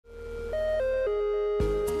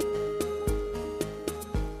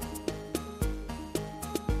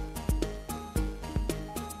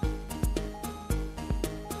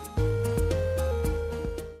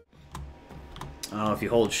if you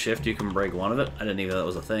hold shift you can break one of it. I didn't even know that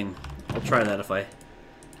was a thing. I'll try that if I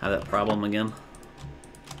have that problem again.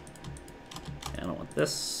 I don't want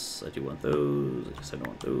this. I do want those. I guess I don't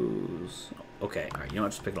want those. Okay, alright, you know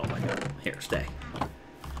what? Just pick it all back up. Here, stay.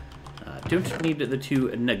 Don't need the 2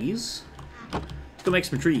 nuggies. Let's go make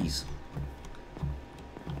some trees.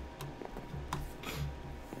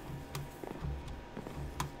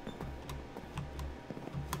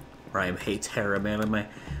 Brian hates harem anime.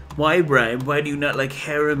 Why, Brian? Why do you not like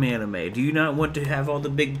harem anime? Do you not want to have all the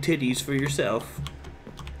big titties for yourself?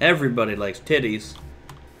 Everybody likes titties.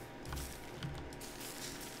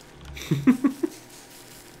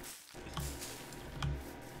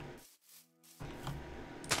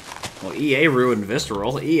 Well, EA ruined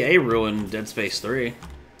Visceral. EA ruined Dead Space 3.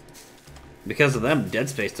 Because of them, Dead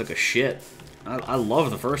Space took a shit. I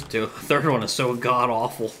love the first 2. The third one is so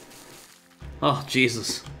god-awful. Oh,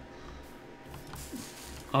 Jesus.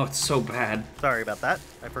 Oh, it's so bad. Sorry about that.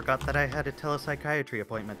 I forgot that I had a telepsychiatry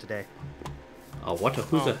appointment today. Oh, what?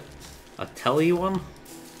 Who's a telly one?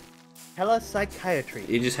 Telepsychiatry.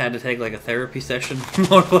 You just had to take like a therapy session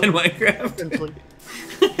while playing Minecraft? Essentially.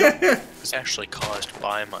 It was actually caused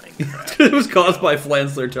by Minecraft. It was caused by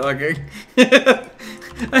Flansler talking.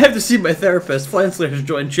 I have to see my therapist. Flansler has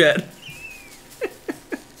joined chat.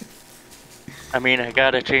 I mean, I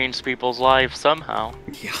gotta change people's lives somehow.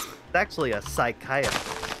 Yeah. It's actually a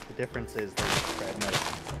psychiatrist. The difference is they prescribe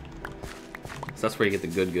medicine. So that's where you get the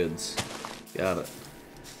good goods. Got it.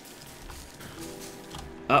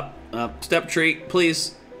 Up. Step tree,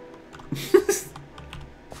 please.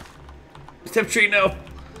 Step tree, no.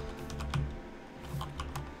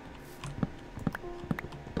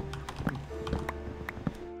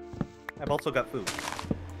 I've also got food.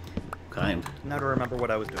 Kind. Now to remember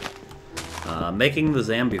what I was doing. Making the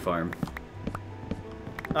zombie farm.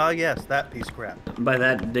 Yes, that piece of crap. By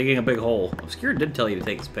that, digging a big hole. Obscure did tell you to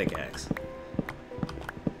take his pickaxe.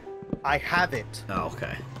 I have it. Oh,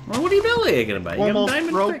 okay. Well, what are you bellyaching about? You Almost got a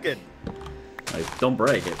diamond broken. Like, don't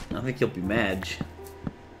break it. I think you'll be mad.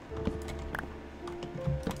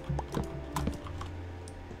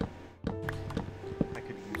 I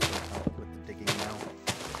could use some help with the digging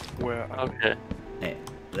now. Where? Okay. Hey,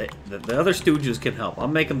 the other stooges can help.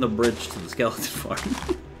 I'm making the bridge to the skeleton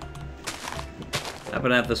farm. I've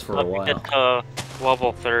been at this for a while. Get to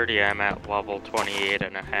level 30, I'm at level 28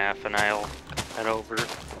 and a half, and I'll head over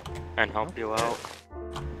and help you out.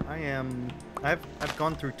 I've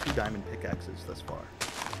gone through 2 diamond pickaxes thus far.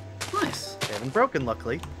 Nice. They haven't broken,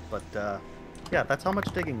 luckily, but yeah, that's how much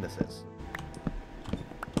digging this is.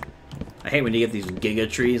 I hate when you get these giga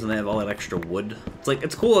trees and they have all that extra wood. It's like,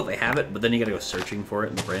 it's cool that they have it, but then you gotta go searching for it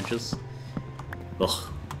in the branches.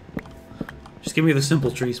 Ugh. Just give me the simple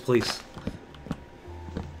trees, please.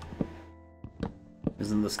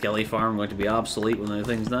 Isn't the Skelly farm going to be obsolete when the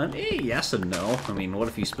thing's done? Yes and no. I mean, what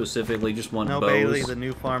if you specifically just want No, bows? Bailey, the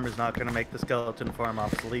new farm is not going to make the skeleton farm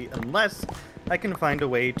obsolete unless I can find a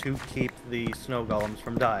way to keep the snow golems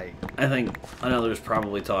from dying. I know there's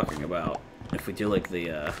probably talking about if we do like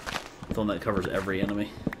the one that covers every enemy.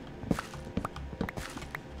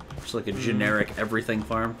 Just like a generic everything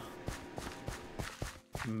farm.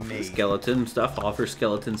 Maybe. Skeleton stuff offers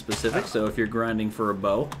skeleton specific, so if you're grinding for a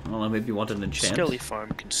bow, I don't know, maybe you want an enchant. Skelly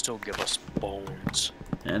Farm can still give us bones.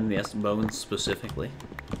 And yes, bones specifically.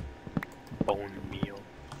 Bone meal.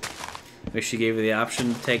 If she gave you the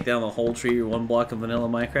option to take down the whole tree or 1 block of vanilla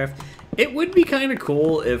Minecraft, it would be kind of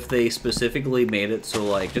cool if they specifically made it so,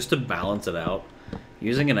 like, just to balance it out,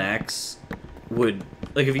 using an axe would,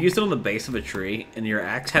 like, if you used it on the base of a tree and your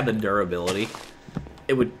axe had the durability,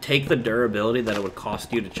 it would take the durability that it would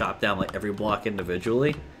cost you to chop down like every block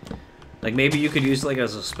individually. Like maybe you could use it like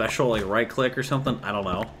as a special like right click or something. I don't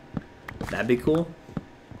know. That'd be cool.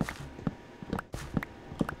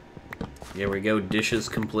 Here we go. Dishes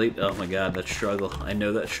complete. Oh my god, that struggle. I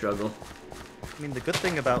know that struggle. I mean, the good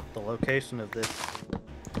thing about the location of this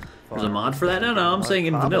There's a mod for that? No, I'm saying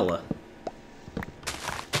in vanilla.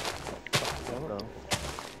 So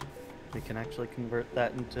we can actually convert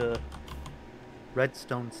that into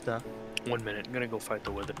redstone stuff. 1 minute, I'm gonna go fight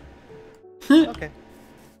the wither. Okay.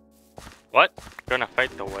 What? Gonna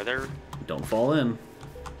fight the weather? Don't fall in.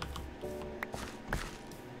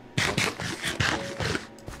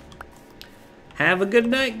 Have a good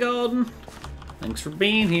night, Golden. Thanks for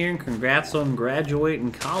being here, and congrats on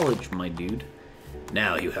graduating college, my dude.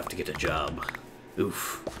 Now you have to get a job.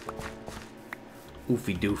 Oof.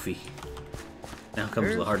 Oofy doofy. Now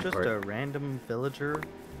comes the hard There's part. just a random villager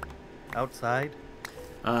outside.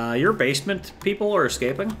 Your basement people are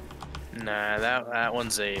escaping? Nah, that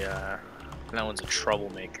one's a That one's a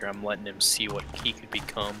troublemaker. I'm letting him see what he could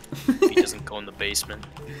become if he doesn't go in the basement.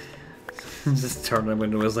 Just turning him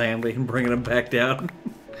into a zombie and bringing him back down.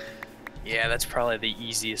 Yeah, that's probably the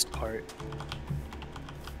easiest part.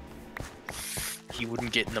 He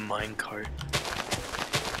wouldn't get in the minecart.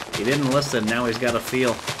 He didn't listen, now he's got a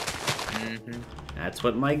feel. Mm-hmm. That's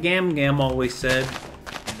what my Gam always said.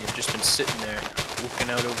 And they've just been sitting there, looking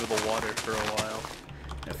out over the water for a while.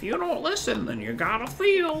 If you don't listen, then you gotta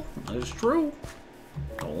feel. That's true.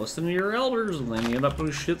 Don't listen to your elders, and then you end up in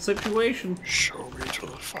a shit situation. Show me to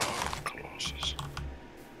the far closest.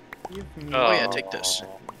 Oh yeah, take this.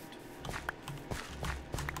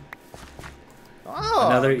 Oh,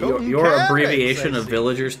 Another golden your carrots, abbreviation I of see.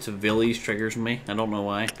 villagers to villies triggers me. I don't know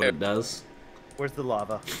why, but it does. Where's the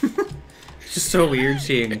lava? It's just so weird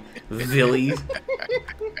seeing villies.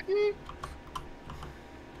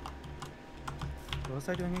 What was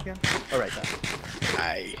I doing again? Oh, right, that.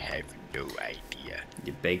 I have no idea.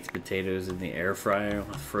 You baked potatoes in the air fryer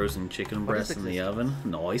with frozen chicken What is breast in the oven.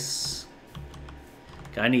 Nice.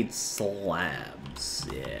 Guy needs slabs.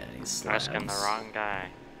 Yeah, he needs slabs. Asking the wrong guy.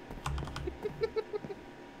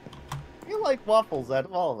 You like waffles out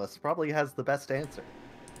of all of us. Probably has the best answer.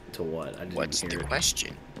 To what? I didn't What's hear the it.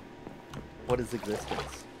 question? What is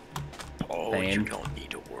existence? Oh, Pain. you don't need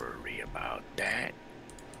to worry about that.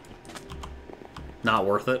 Not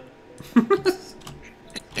worth it.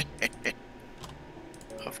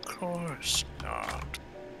 Of course not.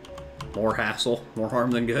 More hassle, more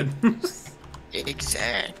harm than good.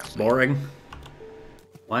 Exactly. Boring.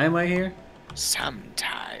 Why am I here?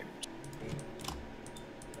 Sometimes.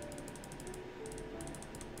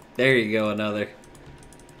 There you go, another.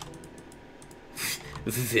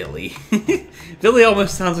 Villy. Villy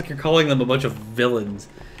almost sounds like you're calling them a bunch of villains.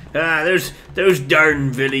 Ah, those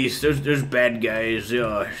darn villies, those bad guys.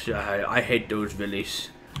 Oh, I hate those villies.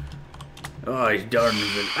 Oh, these darn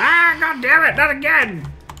villies. Ah, god damn it, not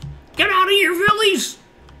again! Get out of here, villies!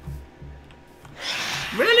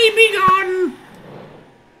 Really be gone!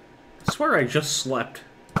 I swear I just slept.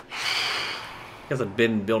 Guess I've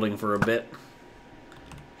been building for a bit.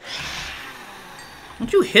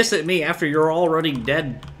 Don't you hiss at me after you're already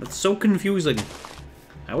dead? That's so confusing.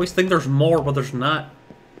 I always think there's more, but there's not.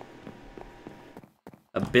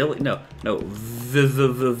 A Billy? No.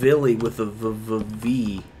 Villy with a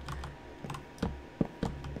V.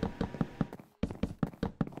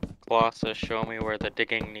 Colossus, show me where the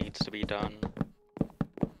digging needs to be done.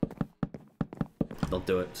 Don't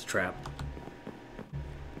do it. It's a trap.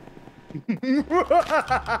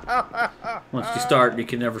 Once you start, you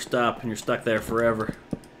can never stop, and you're stuck there forever.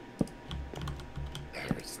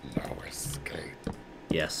 There is no escape.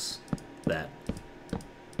 Yes. That.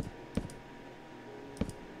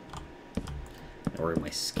 Or my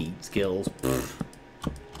skeet skills. Pfft.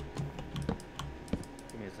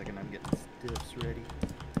 Give me a second, I'm getting stiffs ready.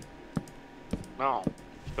 No,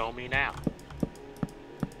 show me now.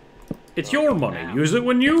 It's your money. Use it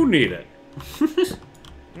when you need it.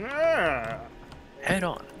 Head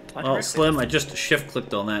on. Well, Slim, I just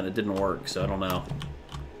shift-clicked on that and it didn't work, so I don't know.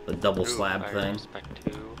 The double Ooh, slab fire thing. Respect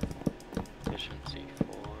 2, efficiency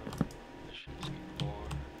 4, efficiency 4,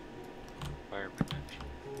 fire protection.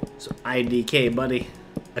 So IDK, buddy.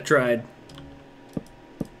 I tried.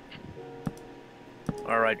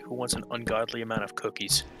 Alright, who wants an ungodly amount of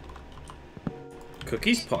cookies?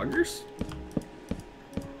 Cookies? Poggers?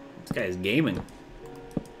 This guy's gaming.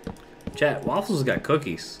 Chat, Waffles got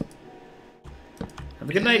cookies. Have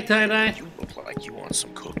a good night, Tie-Dye. You look like you want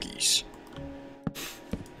some cookies.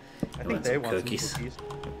 I want think they some want cookies. some cookies.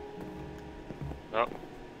 Oh.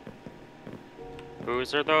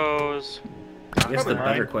 Whose are those? I guess the Probably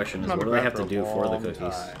better mine. question is, Been what on do I the have to ground do a for the long cookies?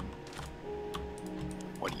 time.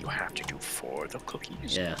 What do you have to do for the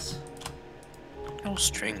cookies? Yes. No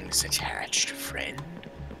strings attached, friend.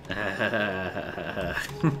 I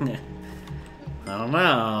don't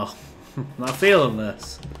know. I'm not feeling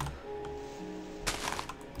this.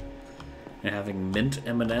 You're having mint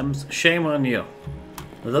M&Ms? Shame on you.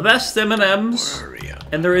 The best M&Ms, Worry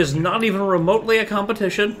about and there is not even remotely a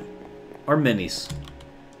competition, are minis.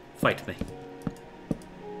 Fight me.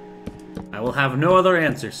 I will have no other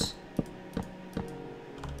answers.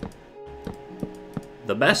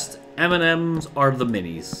 The best M&Ms are the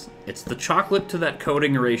minis. It's the chocolate to that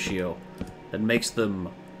coating ratio that makes them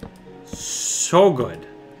so good.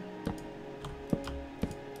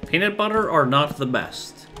 Peanut butter are not the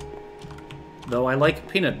best. Though I like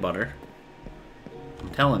peanut butter. I'm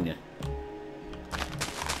telling you.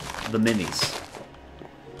 The minis.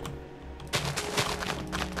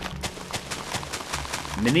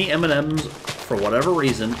 Mini M&Ms, for whatever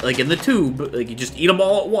reason, like in the tube, like you just eat them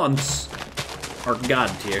all at once. Or God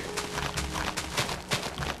tier.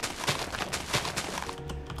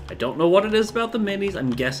 I don't know what it is about the minis. I'm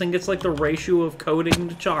guessing it's like the ratio of coating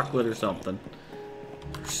to chocolate or something.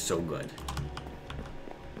 They're so good.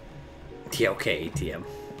 Yeah, okay, ATM.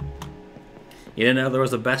 You didn't know there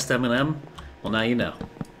was a best M&M? Well, now you know.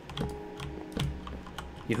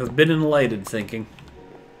 You have been enlightened, thinking.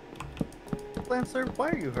 Lancer, why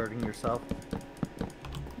are you hurting yourself?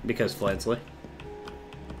 Because Flansley.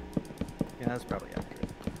 Yeah, that's probably accurate.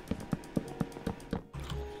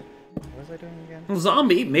 What was I doing again?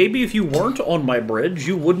 Zombie, maybe if you weren't on my bridge,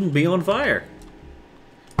 you wouldn't be on fire.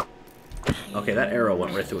 Okay, that arrow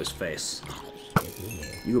went right through his face.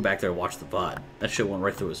 You go back there and watch the VOD. That shit went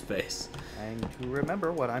right through his face. Trying to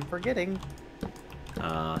remember what I'm forgetting.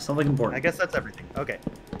 Something important. I guess that's everything. Okay.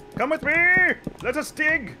 Come with me! Let us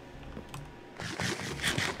dig!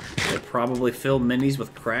 They probably fill minis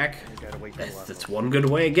with crack. You gotta wait for the last That's one. one good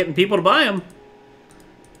way of getting people to buy them.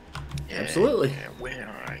 Yeah, Absolutely. yeah, where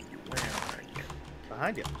are you? Where are you?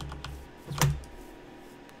 Behind you.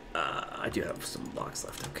 I do have some blocks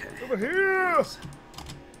left, okay. Over here!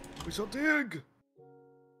 We shall dig!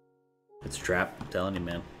 It's a trap, I'm telling you,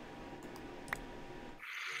 man.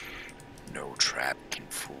 No trap can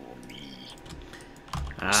fool me.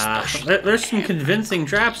 There's some convincing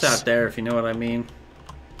traps out there, if you know what I mean.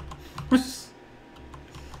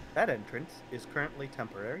 That entrance is currently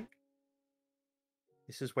temporary.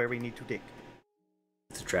 This is where we need to dig.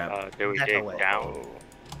 It's a trap. Do we That dig away. down?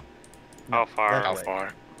 No, How far? that How way.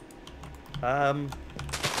 far?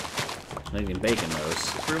 Not even bacon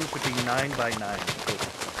those. This room should be 9 by 9.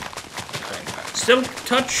 Silk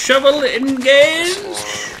touch shovel engage!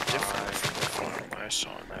 Different from the farm I saw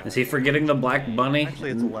now. Is he forgetting the black bunny?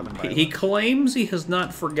 Actually, it's 11 by He 11. claims he has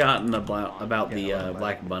not forgotten about Yeah, the 11 by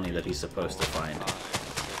black bunny that he's supposed to find.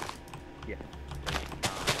 Yeah.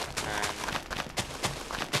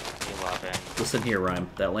 11. Listen here, Rhyme.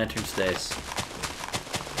 That lantern stays.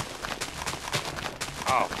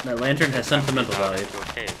 Oh. That lantern has sentimental Down value. into a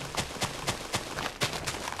cave.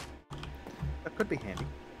 That could be handy.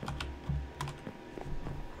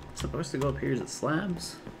 It's supposed to go up here. Is it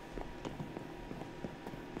slabs?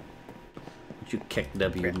 Don't you kick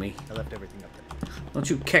W me. I left everything up there. Don't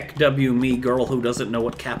you kick W me, girl who doesn't know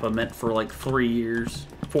what Kappa meant for like 3 years,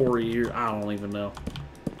 4 years. I don't even know.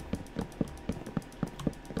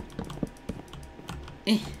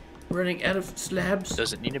 Running out of slabs.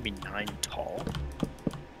 Does it need to be 9 tall?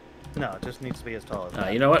 No, it just needs to be as tall as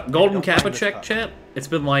that. You know what? Golden Don't Kappa find this check, top. chat. It's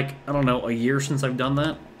been like, I don't know, a year since I've done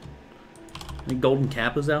that. Any Golden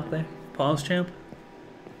Kappas out there? Pause, champ?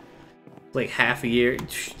 Like half a year?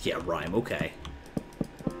 Yeah, Rhyme, okay.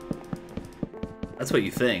 That's what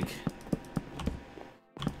you think.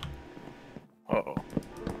 Uh-oh.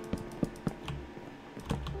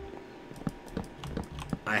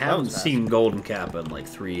 I haven't fast. seen Golden Kappa in like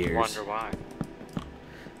 3 years. Wonder why.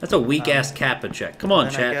 That's a weak-ass Kappa check. Come on,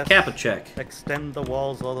 then I chat. guess- Kappa check. Extend the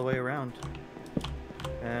walls all the way around.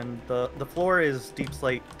 And the floor is deep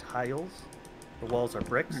slate tiles. The walls are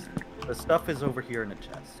bricks. The stuff is over here in a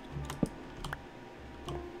chest.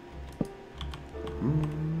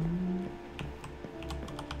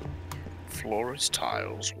 Floor is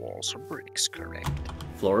tiles, walls are bricks, correct?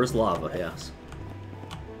 Floor is lava, yes.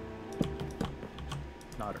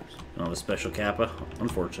 Nodders. Oh, the special Kappa.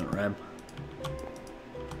 Unfortunate, Rhyme.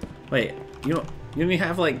 Wait, you don't even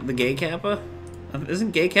have like the gay Kappa?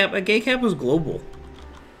 Isn't gay Kappa? Gay Kappa's global.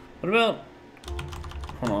 What about?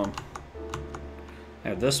 Hold on. I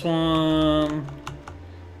have this one.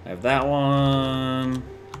 I have that one.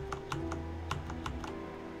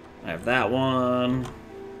 I have that one.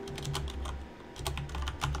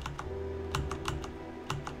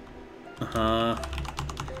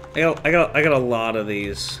 I got a lot of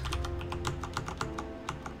these.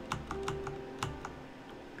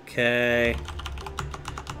 Okay.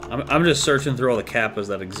 I'm just searching through all the Kappas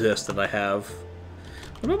that exist that I have.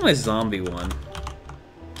 What about my zombie one?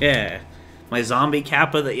 Yeah. My zombie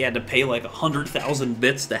Kappa that you had to pay like 100,000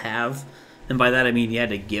 bits to have. And by that I mean you had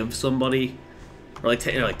to give somebody. Or like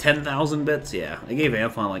 10,000 bits? Yeah. I gave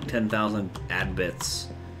Amphon like 10,000 ad bits.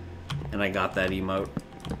 And I got that emote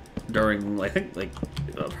during, I think, like,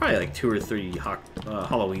 probably like 2 or 3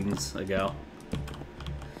 Halloweens ago.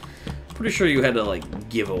 Pretty sure you had to, like,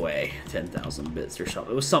 give away 10,000 bits or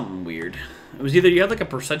something. It was something weird. It was either you had, like, a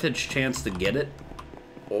percentage chance to get it,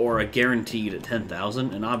 or a guaranteed at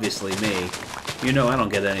 10,000, and obviously me, you know I don't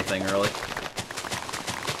get anything early.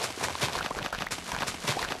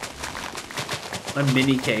 My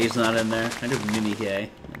mini K is not in there. I do mini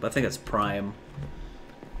K, but I think it's Prime.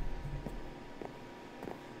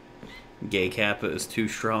 Gay Kappa is too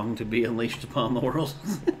strong to be unleashed upon the world.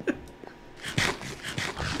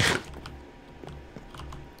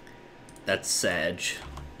 That's Sag.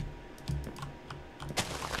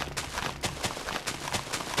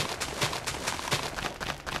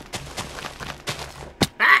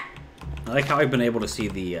 Ah! I like how I've been able to see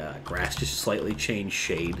the grass just slightly change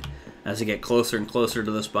shade as I get closer and closer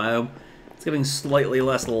to this biome. It's getting slightly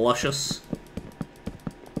less luscious.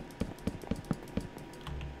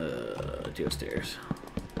 Geostairs.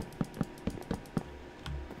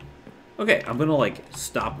 Okay, I'm gonna like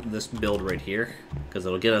stop this build right here because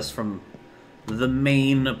it'll get us from the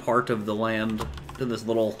main part of the land to this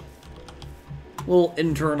little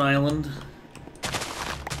intern island.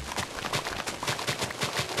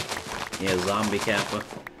 Yeah, zombie Kappa.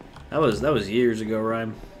 That was years ago,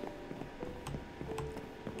 Rhyme.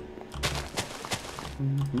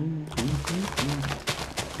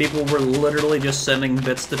 People were literally just sending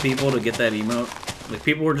bits to people to get that emote. Like,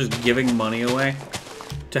 people were just giving money away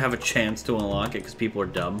to have a chance to unlock it because people are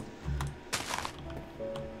dumb.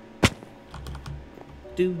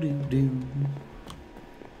 Do.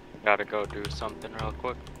 Gotta go do something real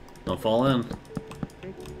quick. Don't fall in.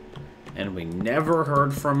 And we never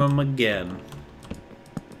heard from him again.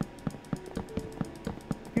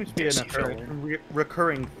 Seems to be a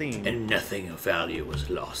recurring theme. And nothing of value was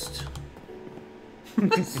lost.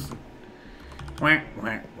 Wah,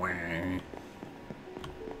 wah, wah.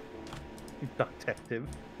 Detective.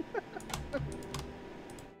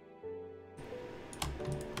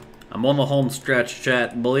 I'm on the home stretch,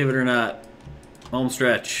 chat. Believe it or not. Home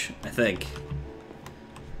stretch, I think.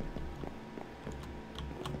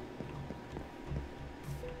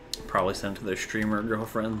 Probably sent to their streamer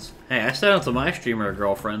girlfriends. Hey, I sent it to my streamer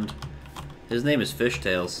girlfriend. His name is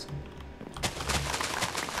Fishtails.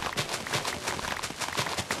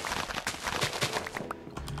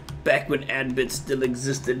 Back when ad bits still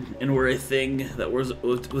existed and were a thing that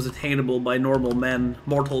was attainable by normal men,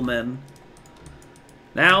 mortal men.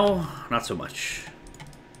 Now, not so much.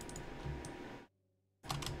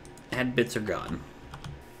 Ad bits are gone.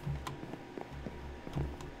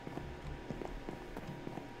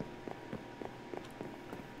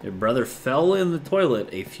 Your brother fell in the toilet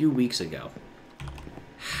a few weeks ago.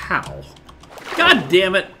 How? God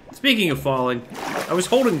damn it! Speaking of falling, I was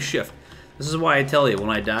holding shift. This is why I tell you, when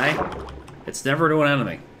I die, it's never to an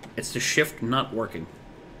enemy. It's the shift not working.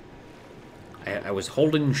 I was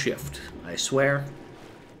holding shift. I swear.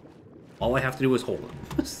 All I have to do is hold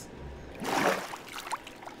it.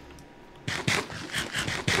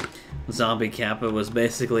 Zombie Kappa was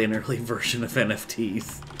basically an early version of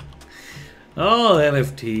NFTs. Oh,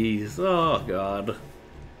 NFTs. Oh, God.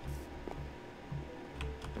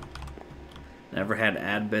 Never had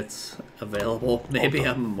ad bits available. Maybe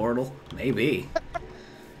I'm immortal. Maybe.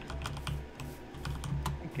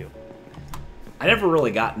 Thank you. I never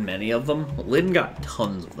really got many of them. Lynn got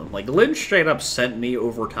tons of them. Like, Lynn straight up sent me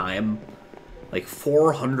over time like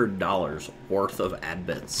 $400 worth of ad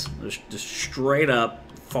bits. Just straight up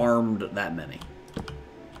farmed that many.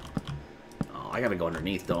 Oh, I gotta go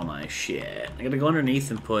underneath, don't I? Shit. I gotta go underneath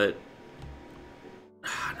and put...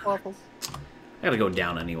 Waffles. I gotta go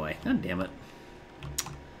down anyway. God damn it.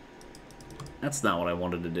 That's not what I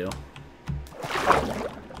wanted to do.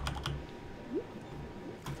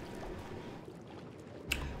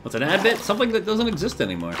 What's an ad bit? Something that doesn't exist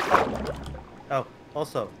anymore. Oh,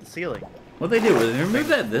 also, the ceiling. What'd they do? Did they remove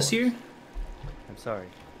that this year? I'm sorry,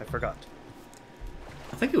 I forgot.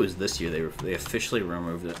 I think it was this year they officially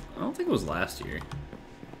removed it. I don't think it was last year.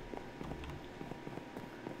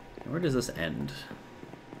 Where does this end?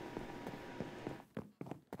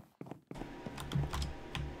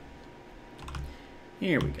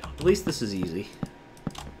 Here we go. At least this is easy.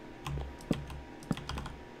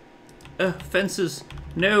 Fences.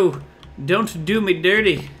 No! Don't do me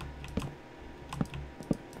dirty!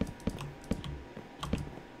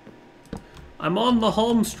 I'm on the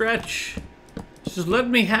home stretch. Just let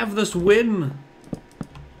me have this win.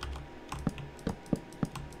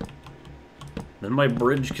 Then my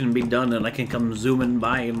bridge can be done and I can come zooming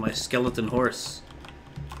by in my skeleton horse.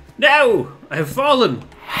 No! I have fallen!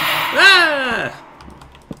 Ah!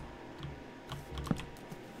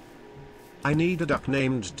 I need a duck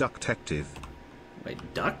named Ducktective.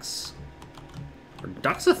 Wait, ducks? Are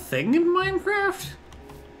ducks a thing in Minecraft?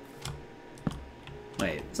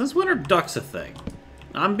 Wait, since when are ducks a thing?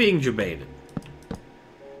 I'm being debated.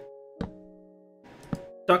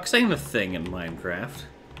 Ducks ain't a thing in Minecraft.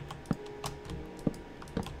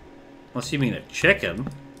 Unless you mean a chicken.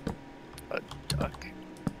 A duck.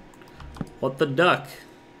 What the duck?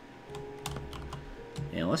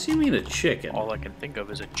 Yeah, unless you mean a chicken. All I can think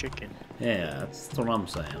of is a chicken. Yeah, that's what I'm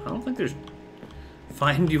saying. I don't think there's...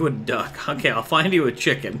 Find you a duck. Okay, I'll find you a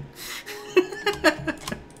chicken.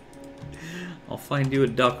 I'll find you a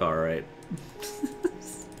duck, alright.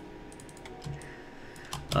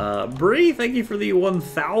 Bree, thank you for the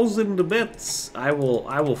 1,000 bits. I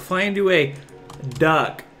will find you a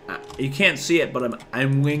duck. You can't see it, but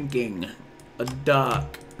I'm winking. A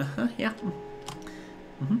duck. Yeah.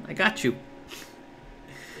 I got you.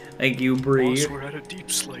 Thank you, Bree. Boss, we're at a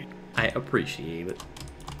deep slate. I appreciate it.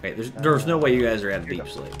 Wait, there's no way you guys are at deep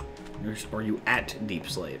slate. Or you at deep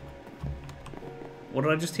slate. What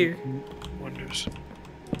did I just hear? Wonders.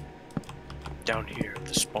 Down here,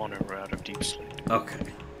 the spawner, we're out of deep slate. Okay. It's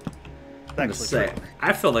I'm gonna actually say, true.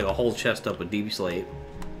 I filled like a whole chest up with deep slate.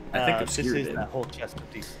 I think This Obscure is did. that whole chest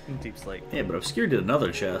of deep slate. Yeah, but Obscure did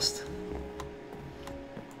another chest.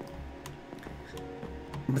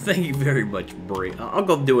 But thank you very much, Brie. I'll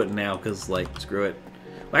go do it now, because, like, screw it.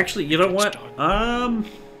 Well, actually, you know what?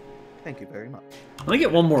 Thank you very much. Let me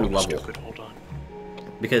get one more I'm level. stupid, hold on.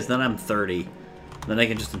 Because then I'm 30. Then I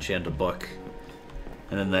can just enchant a book.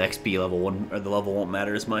 And then the XP level won't, or the level won't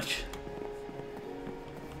matter as much.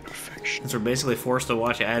 Perfection. Since we're basically forced to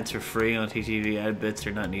watch ads for free on TTV, ad bits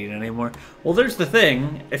are not needed anymore. Well, there's the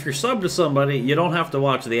thing. If you're subbed to somebody, you don't have to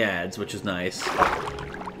watch the ads, which is nice.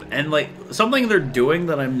 And, like, something they're doing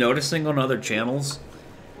that I'm noticing on other channels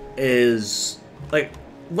is, like,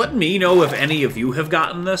 let me know if any of you have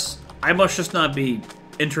gotten this. I must just not be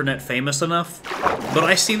internet famous enough. But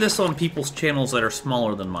I see this on people's channels that are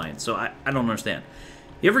smaller than mine, so I don't understand.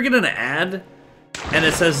 You ever get an ad, and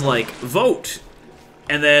it says, like, vote,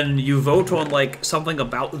 and then you vote on, like, something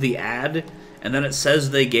about the ad, and then it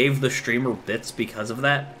says they gave the streamer bits because of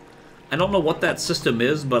that? I don't know what that system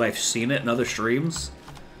is, but I've seen it in other streams.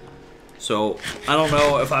 So, I don't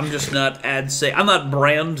know if I'm just not ad safe. I'm not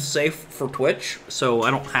brand safe for Twitch, so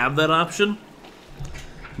I don't have that option.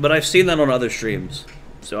 But I've seen that on other streams,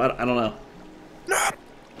 so I don't know.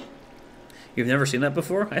 You've never seen that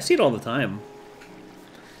before? I see it all the time.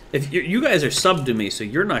 If you guys are subbed to me, so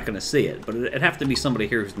you're not going to see it, but it'd have to be somebody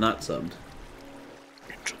here who's not subbed.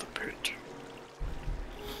 Into the pit.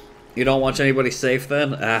 You don't watch anybody safe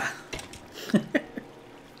then? Ah.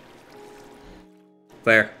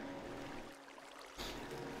 Fair.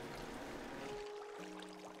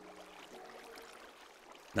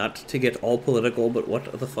 Not to get all political, but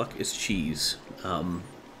what the fuck is cheese?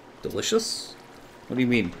 Delicious? What do you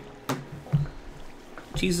mean?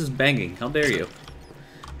 Cheese is banging. How dare you?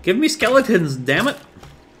 Give me skeletons, damn it!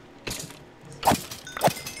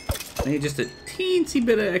 I need just a teensy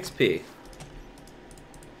bit of XP.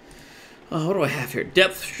 Oh, what do I have here?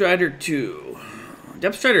 Depth Strider 2.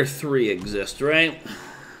 Depth Strider 3 exists, right?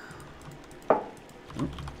 Oh.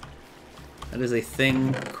 That is a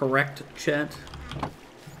thing, correct, chat?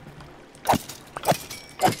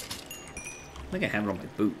 I think I have it on my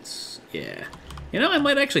boots. Yeah. You know, I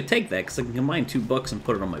might actually take that, because I can combine 2 books and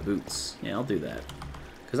put it on my boots. Yeah, I'll do that.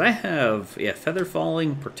 Because I have, yeah, Feather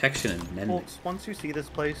Falling, Protection, and Mending. Folks, once you see this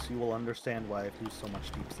place, you will understand why I've used so much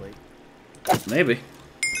deep slate. Maybe.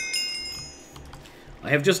 I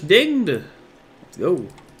have just dinged! Let's go.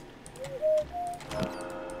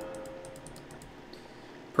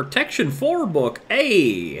 Protection 4 book,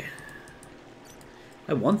 hey!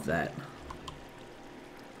 I want that.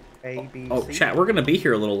 A, B, Oh, C. chat, we're gonna be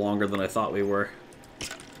here a little longer than I thought we were.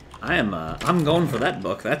 I'm going for that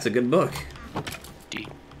book. That's a good book. D.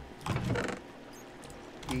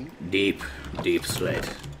 D. Deep slate.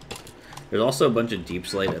 There's also a bunch of deep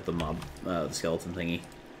slate at the mob, the skeleton thingy.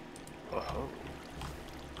 Oh.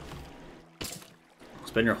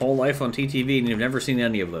 Spend your whole life on TTV and you've never seen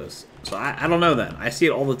any of those. So I don't know then. I see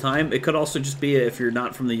it all the time. It could also just be if you're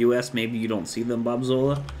not from the US, maybe you don't see them,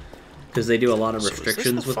 Bobzola. Because they do a lot of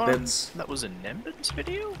restrictions with bits. That was in Nembin's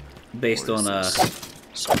video? Based Or on, is this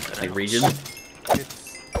something like else? region.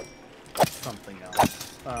 It's something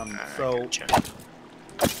else. So Gotcha.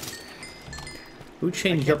 Who I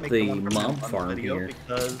changed can't up make the one from mob the farm video here?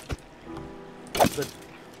 because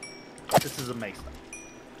this is a mesa.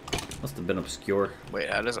 Must have been obscure. Wait,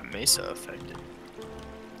 how does a mesa affect it?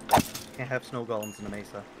 Can't have snow golems in a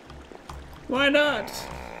mesa Why not?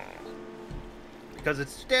 because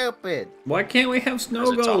it's stupid. Why can't we have snow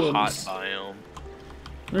 'Cause it's a hot golems? biome.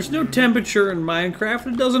 There's no temperature in Minecraft.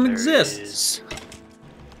 It doesn't There exist. is.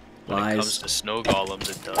 When it comes Lies. to snow golems,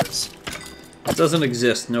 it does. It doesn't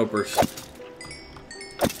exist, Nopers.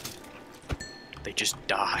 They just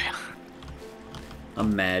die.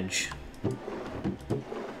 I'm Madge.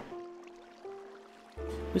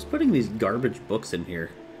 Who's putting these garbage books in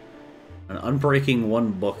here? An Unbreaking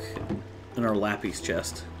 1 book. in our Lappies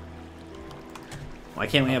chest. Why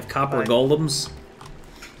can't we have copper Fine. golems?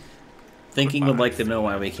 Thinking would like to know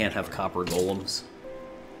why we can't have copper golems.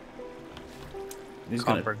 He's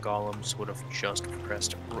Copper golems would have just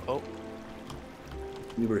pressed. Oh,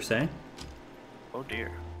 You were saying? oh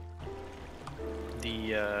dear.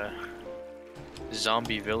 The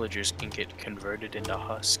zombie villagers can get converted into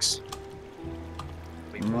husks.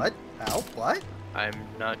 Wait, what? How? What? I'm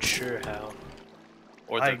not sure how.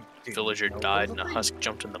 Or the I didn't villager know died that and a was a husk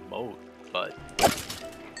jumped in the moat, but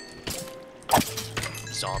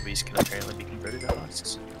zombies can apparently be converted to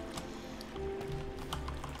husks.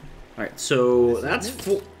 Alright, so that's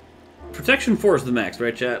full. Protection 4 is the max,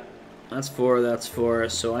 right, chat? That's 4, that's 4.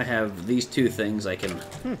 So I have these two things I can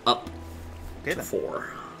up Okay, to then.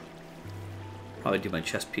 4. Probably do my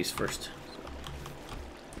chest piece first.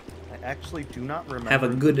 I actually do not remember. Have a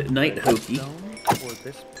good night, the Hokey. stone for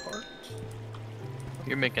this part.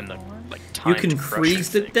 You're making the like You time can crusher freeze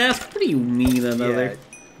to thing. death? What do you mean, another? Yeah, it,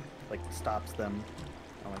 like stops them.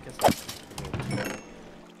 Oh, I guess that's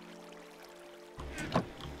a little too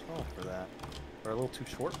tall for that, or a little too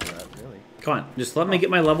short for that, really. Come on, just let me get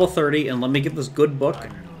my level 30 and let me get this good book, I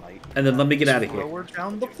might and then let me get out of here. lower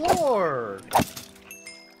down the floor.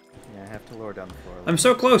 Yeah, I have to lower down the floor. I'm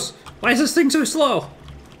so close. Why is this thing so slow?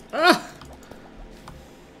 Ah!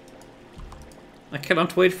 I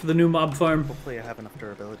cannot wait for the new mob farm. Hopefully, I have enough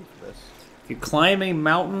durability for this. If you climb a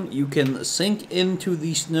mountain, you can sink into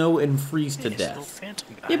the snow and freeze to Hey, it's a little death.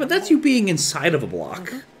 phantom guy. Yeah, but that's you being inside of a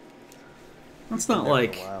block. That's not Been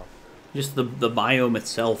there for a like while. just the biome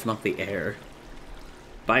itself, not the air.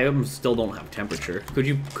 Biomes still don't have temperature.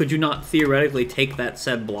 Could you not theoretically take that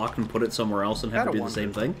said block and put it somewhere else and have it Gotta do the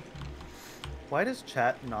same wonder. thing? Why does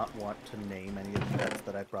chat not want to name any of the pets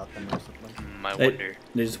that I brought them recently? I wonder.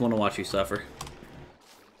 They just want to watch you suffer.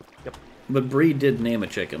 Yep. But Bree did name a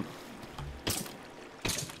chicken.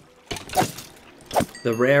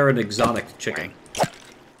 The rare and exotic chicken.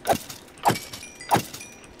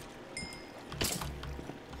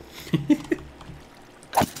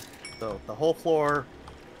 So the whole floor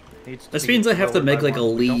needs to This be means I have to lowered make by like a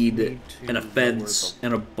one. We don't lead need to and a lower fence the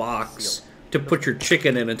and a box ceiling. to put your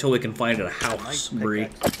chicken in until we can find a My house, Bree.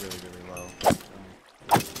 pickaxe is really, really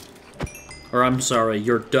low. Or I'm sorry,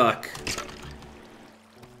 your duck.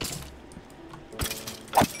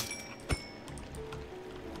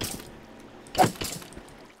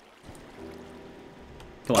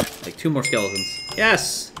 Come on, like 2 more skeletons.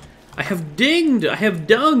 Yes! I have dinged! I have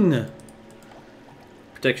dung!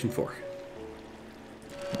 Protection 4.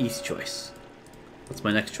 Easy choice. What's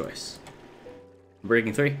my next choice?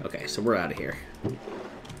 Breaking 3? Okay, so we're out of here.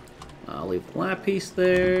 I'll leave the lap piece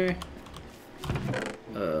there.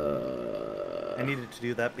 I needed to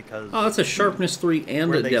do that because Oh, that's a sharpness 3 and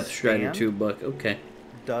Where a they depth strider stand? 2 buck. Okay.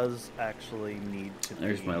 does actually need to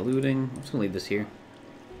There's be my looting. I'm just gonna leave this here.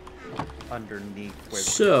 underneath where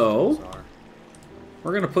So- the crystals are.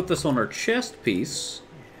 We're gonna put this on our chest piece.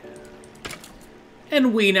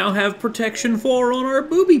 And we now have protection 4 on our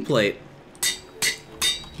booby plate.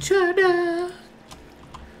 Ta-da!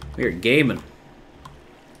 We are gaming.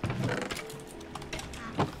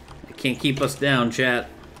 They can't keep us down, chat.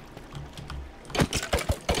 I'm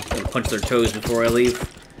gonna punch their toes before I leave.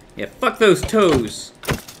 Yeah, fuck those toes!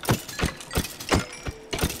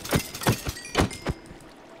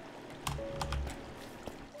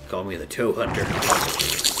 Call me the toe hunter.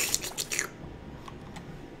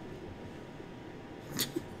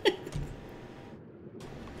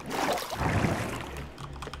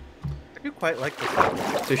 I do quite like this.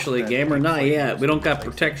 Officially That gamer? looks Not like yet. most We don't got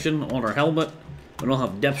places. protection on our helmet. We don't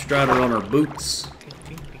have Depth Strider on our boots.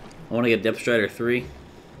 I want to get Depth Strider 3.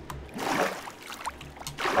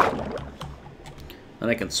 Then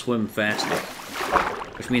I can swim faster.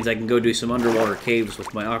 Which means I can go do some underwater caves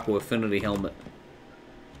with my Aqua Affinity helmet.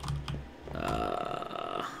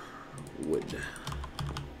 Wood.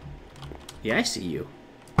 Yeah, I see you.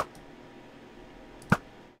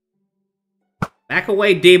 Back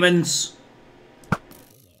away, demons!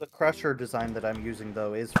 The crusher design that I'm using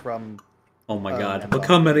though is from Oh my god, and look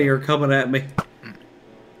how many are coming at me.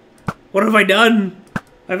 What have I done?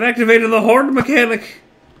 I've activated the horde mechanic.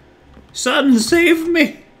 Sun, save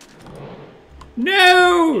me!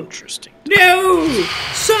 No! Interesting. No!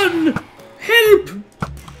 Sun, help!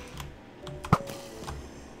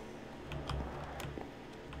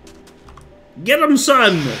 Get him,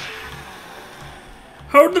 Sun!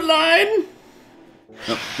 Hold the line!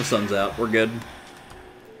 Oh, the sun's out. We're good.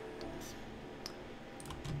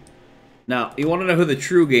 Now, you want to know who the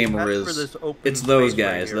true gamer That's for is? this open It's those space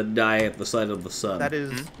right guys here. that die at the sight of the sun. that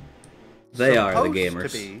is They are the supposed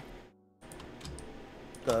gamers. to be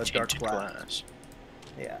the dark Tinted glass. glass.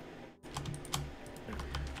 Yeah.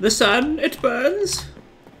 The sun, it burns.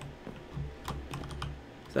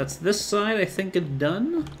 That's this side, I think it's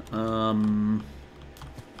done.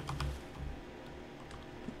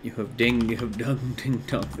 You have ding, you have dong, ding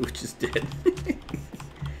dong, the witch is dead.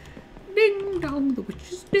 Ding dong, the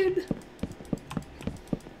witch is dead.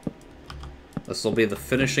 This will be the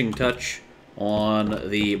finishing touch on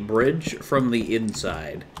the bridge from the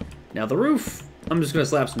inside. Now the roof, I'm just gonna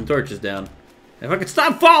slap some torches down. If I could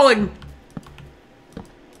stop falling!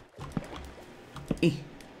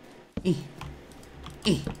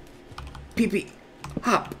 Pee pee,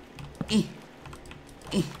 hop,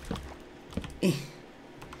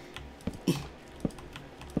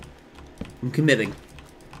 I'm committing.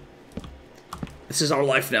 This is our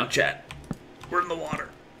life now, chat. We're in the water.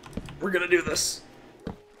 We're gonna do this.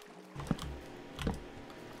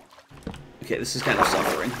 Okay, this is kind of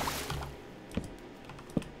suffering.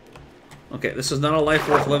 Okay, this is not a life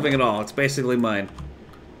worth living at all. It's basically mine.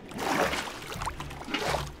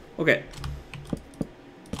 Okay.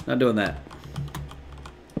 Not doing that.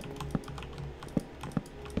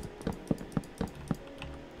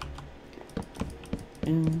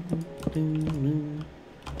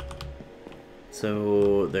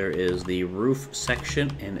 So there is the roof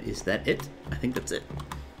section, and is that it? I think that's it.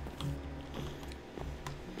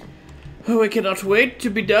 Oh, I cannot wait to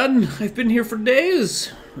be done. I've been here for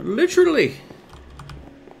days. Literally.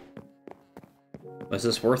 Was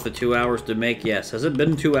this worth the 2 hours to make? Yes. Has it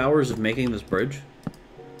been 2 hours of making this bridge?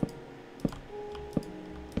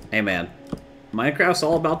 Hey, man. Minecraft's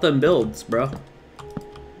all about them builds, bro.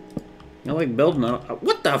 You like building on...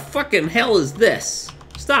 What the fucking hell is this?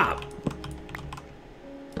 Stop.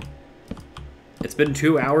 It's been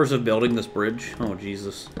 2 hours of building this bridge. Oh,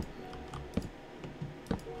 Jesus.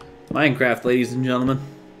 Minecraft, ladies and gentlemen.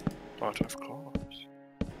 But of course.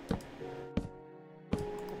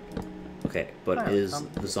 Okay, but is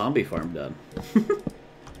the zombie farm done?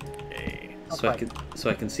 Hey. So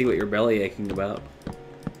I can see what you're belly aching about.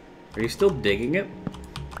 Are you still digging it?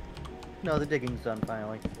 No, the digging's done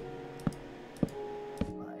finally.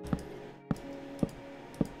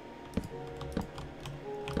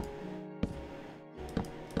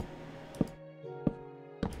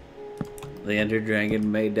 The Ender Dragon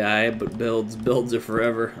may die, but builds are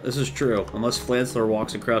forever. This is true, unless Flansler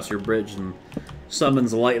walks across your bridge and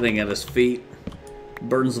summons lightning at his feet,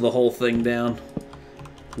 burns the whole thing down.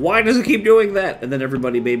 Why does it keep doing that? And then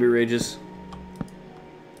everybody baby rages.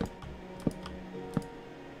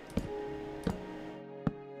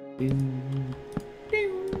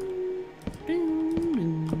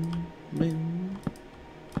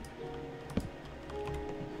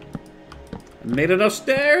 Made it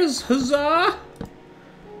upstairs! Huzzah!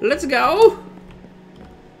 Let's go!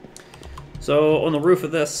 So, on the roof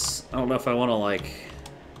of this, I don't know if I want to, like...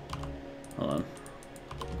 Hold on.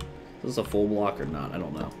 Is this a full block or not? I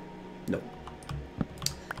don't know. Nope.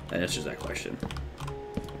 That answers that question.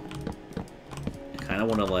 I kind of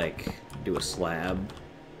want to, like, do a slab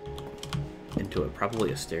into it.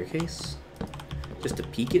 Probably a staircase. Just to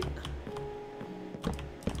peek it.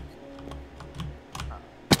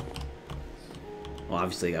 Well,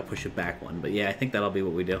 obviously I gotta push it back one, but yeah, I think that'll be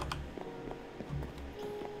what we do.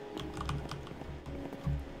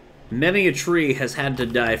 Many a tree has had to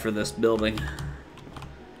die for this building.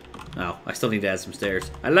 Oh, I still need to add some stairs.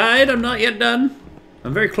 I lied, I'm not yet done.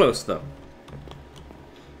 I'm very close, though.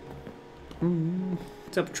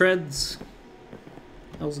 What's up, Treads?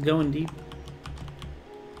 How's it going, deep?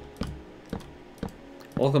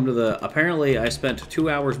 Welcome to the... Apparently, I spent 2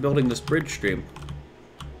 hours building this bridge stream.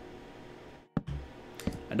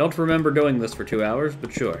 I don't remember doing this for 2 hours,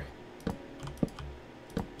 but sure.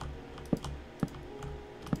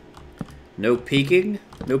 No peeking?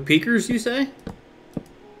 No peekers, you say?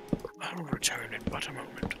 I'll return in but a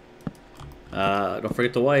moment. Don't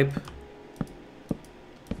forget to wipe.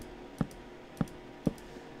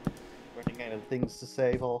 Running out of things to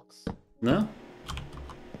say, folks. No?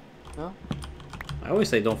 No? I always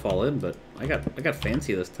say don't fall in, but I got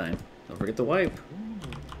fancy this time. Don't forget to wipe.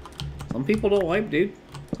 Some people don't wipe, dude.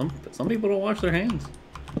 Some people don't wash their hands.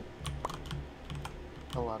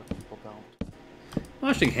 A lot of people don't.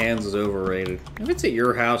 Washing hands is overrated. If it's at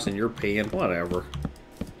your house and you're peeing, whatever.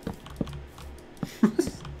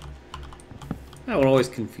 That would always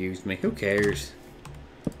confuse me. Who cares?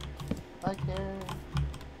 I care.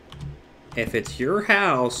 If it's your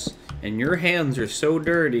house and your hands are so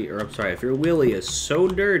dirty, or I'm sorry, if your willy is so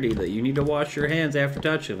dirty that you need to wash your hands after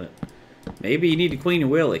touching it, maybe you need to clean your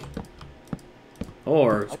willy.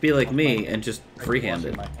 Or just be like me and just freehand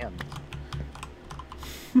it.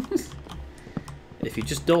 If you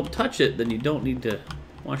just don't touch it, then you don't need to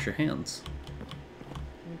wash your hands.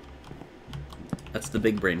 That's the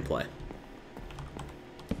big brain play.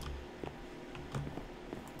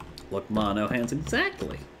 Look, ma, no hands.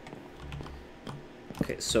 Exactly.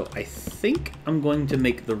 Okay, so I think I'm going to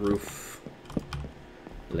make the roof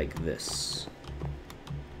like this.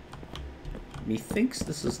 Methinks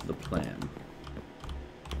this is the plan.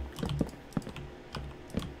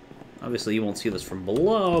 Obviously, you won't see this from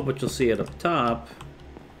below, but you'll see it up top.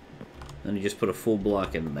 Then you just put a full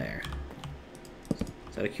block in there.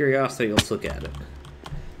 So out of curiosity, let's look at it.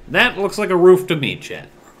 That looks like a roof to me, chat.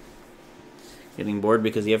 Getting bored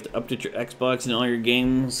because you have to update your Xbox and all your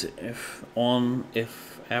games if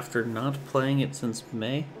after not playing it since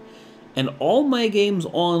May. And all my games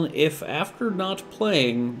on if after not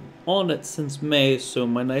playing on it since May, so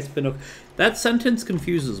my night's been okay. That sentence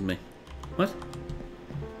confuses me. What?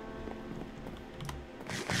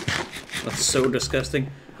 That's so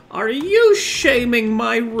disgusting. Are you shaming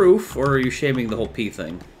my roof, or are you shaming the whole P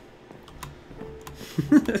thing?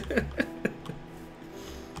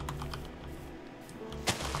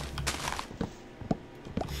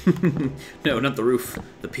 No, not the roof.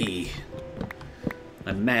 The P.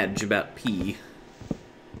 I'm mad about P.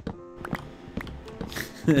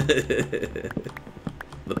 The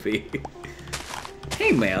P.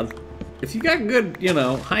 Hey, man. If you got good, you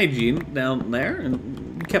know, hygiene down there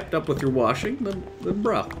and you kept up with your washing, then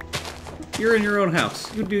bruh, you're in your own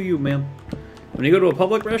house. You do you, man. When you go to a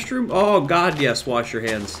public restroom, oh god, yes, wash your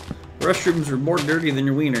hands. Restrooms are more dirty than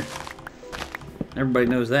your wiener. Everybody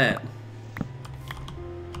knows that.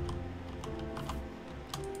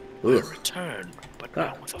 I Ugh. return, but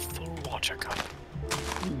now with a full water cup.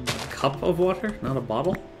 A cup of water, not a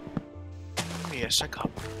bottle? Yes, a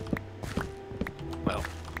cup. Well,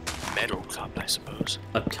 metal cup, I suppose.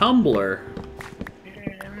 A tumbler?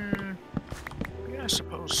 Yeah, I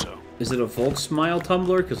suppose so. Is it a Volksmile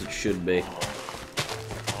tumbler? Because it should be.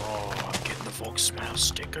 Oh, I'm getting the Volksmile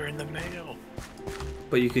sticker in the mail.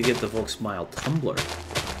 But you could get the Volksmile tumbler.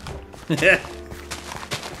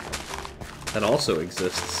 That also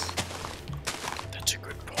exists. That's a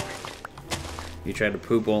good point. You try to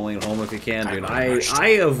poop only at home if you can, dude. I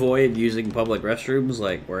avoid using public restrooms,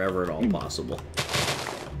 like, wherever at all possible.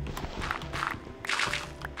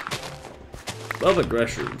 Public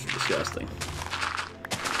restrooms are disgusting.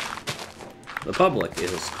 The public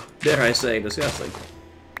is, dare I say, disgusting.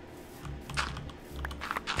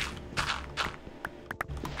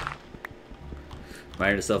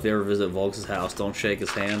 Remind yourself, if you ever visit Volk's house, don't shake his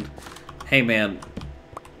hand. Hey, man.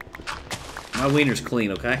 My wiener's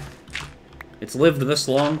clean, okay? It's lived this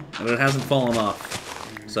long, and it hasn't fallen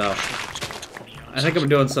off. So, I think I'm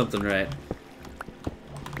doing something right.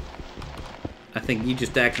 I think you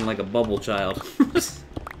just acting like a bubble child.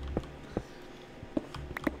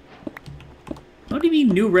 What do you mean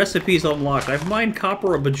new recipes unlocked? I've mined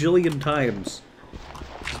copper a bajillion times.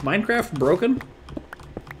 Is Minecraft broken?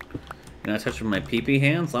 You're not touching my pee-pee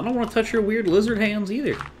hands? I don't want to touch your weird lizard hands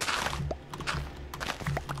either.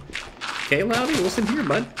 Okay, Loudy, listen here,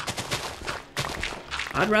 bud.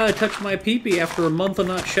 I'd rather touch my pee-pee after a month of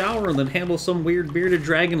not showering than handle some weird bearded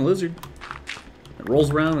dragon lizard that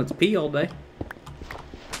rolls around in its pee all day.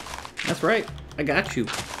 That's right, I got you.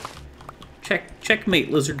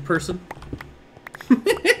 Checkmate, lizard person.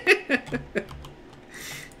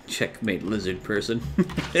 Checkmate, lizard person.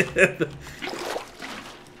 The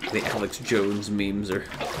Alex Jones memes are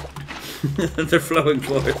they're flowing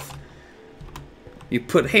forth. You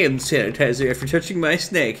put hand sanitizer after touching my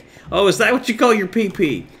snake. Oh, is that what you call your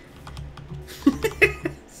pee-pee?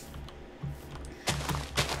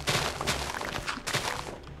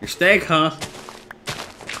 Your snake, huh?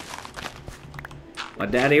 My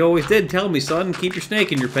daddy always did tell me, son, keep your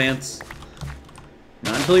snake in your pants.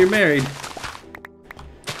 Not until you're married.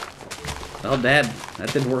 Well, Dad,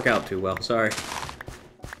 that didn't work out too well. Sorry.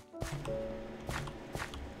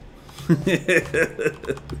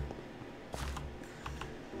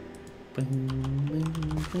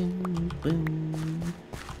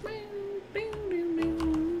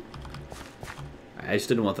 I just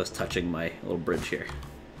didn't want this touching my little bridge here.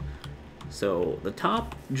 So the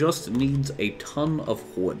top just needs a ton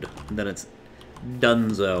of wood, and then it's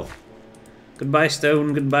donezo. Goodbye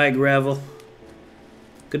stone, goodbye gravel.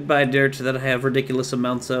 Goodbye dirt that I have ridiculous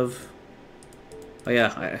amounts of. Oh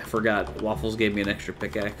yeah, I forgot. Waffles gave me an extra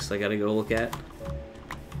pickaxe I gotta go look at.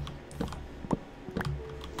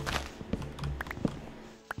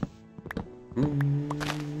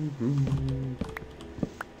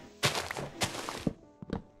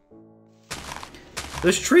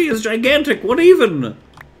 This tree is gigantic. What even?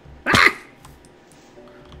 Ah!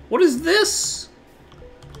 What is this?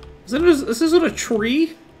 This isn't a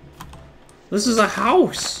tree. This is a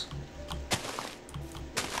house.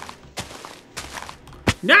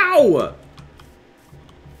 No!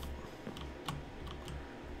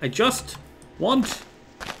 I just want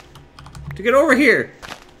to get over here.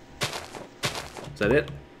 Is that it?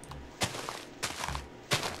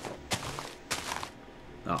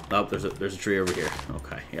 Oh, nope, there's a tree over here.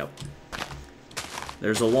 Okay, yep.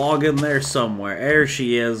 There's a log in there somewhere. There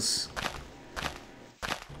she is.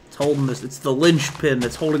 It's holding this. It's the linchpin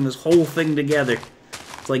that's holding this whole thing together.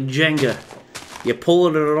 It's like Jenga. You pull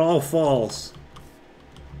it and it all falls.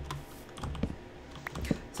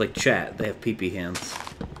 It's like chat. They have pee-pee hands.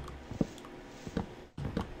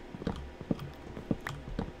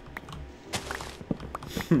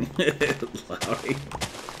 Lowry.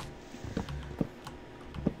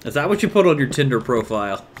 Is that what you put on your Tinder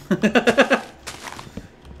profile?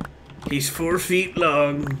 He's 4 feet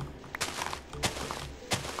long.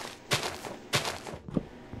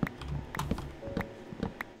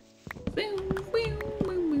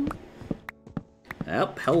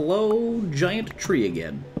 Yep, hello, giant tree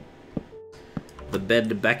again. The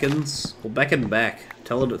bed beckons. Well, beckon back.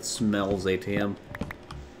 Tell it smells ATM.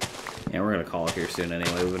 Yeah, we're gonna call it here soon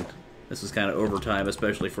anyway. This is kind of overtime,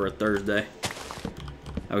 especially for a Thursday.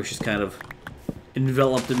 I was just kind of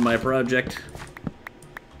enveloped in my project.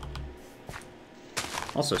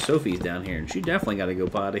 Also, Sophie's down here, and she definitely got to go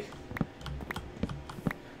potty.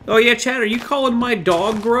 Oh yeah, Chad, are you calling my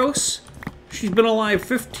dog gross? She's been alive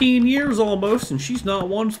 15 years almost, and she's not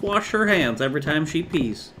once washed her hands every time she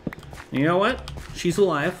pees. You know what? She's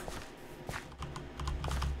alive.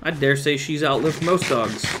 I dare say she's outlived most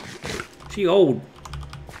dogs. She old.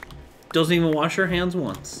 Doesn't even wash her hands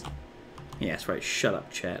once. Yeah, that's right. Shut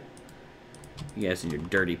up, chat. You guys and your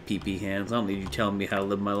dirty pee-pee hands. I don't need you telling me how to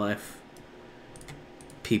live my life.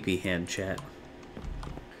 Pee-pee hand chat.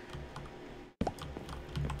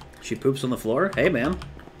 She poops on the floor? Hey, man.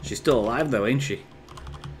 She's still alive, though, ain't she?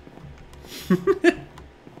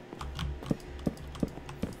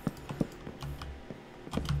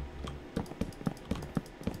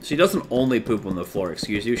 She doesn't only poop on the floor,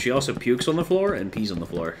 excuse you. She also pukes on the floor and pees on the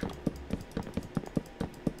floor.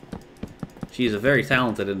 She's a very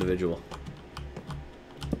talented individual.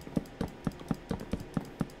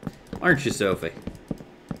 Aren't you, Sophie?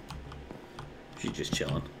 She's just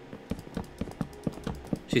chilling.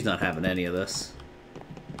 She's not having any of this.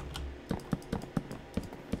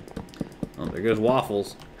 Oh, there goes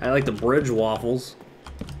Waffles. I like the bridge Waffles.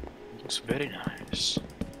 Looks very nice.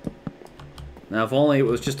 Now, if only it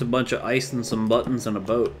was just a bunch of ice and some buttons and a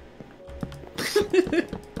boat.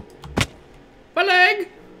 My leg!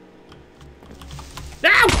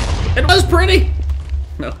 Ow! It was pretty!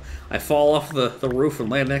 No, I fall off the roof and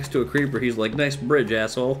land next to a creeper. He's like, nice bridge,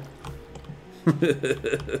 asshole. What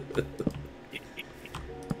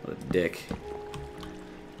a dick.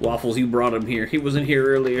 Waffles, you brought him here. He wasn't here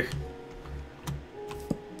earlier.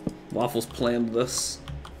 Waffles planned this.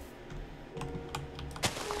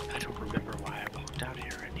 I don't remember why I walked out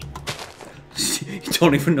here anymore. You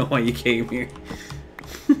don't even know why you came here.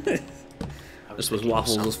 This was thinking of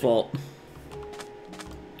Waffles' something. fault.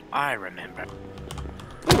 I remember.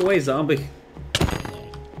 Go away, zombie.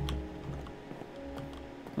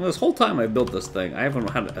 Well, this whole time I built this thing, I haven't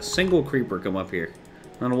had a single creeper come up here.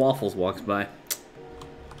 And then Waffles walks by.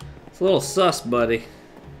 It's a little sus, buddy.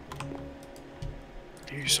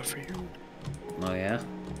 These are for you. Oh, yeah?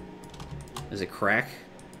 Is it crack?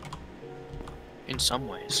 In some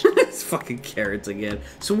ways. It's fucking carrots again.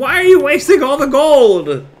 So why are you wasting all the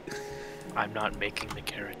gold? I'm not making the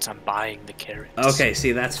carrots, I'm buying the carrots. Okay,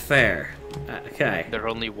 see, that's fair. Okay, They're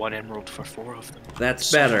only 1 emerald for 4 of them.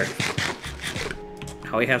 that's better.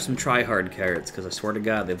 Now we have some try-hard carrots, because I swear to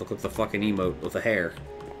God, they look like the fucking emote with the hair.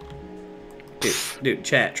 Dude,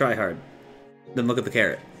 chat, try hard. Then look at the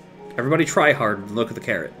carrot. Everybody try hard, then look at the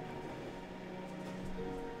carrot.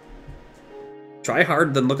 Try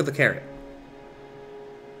hard, then look at the carrot.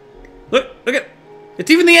 Look at, it's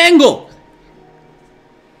even the angle!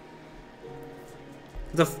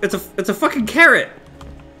 It's a fucking carrot!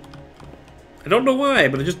 I don't know why,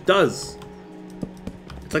 but it just does.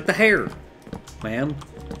 It's like the hair, man.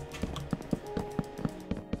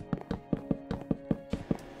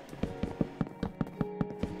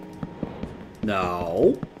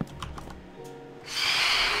 No.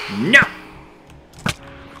 No!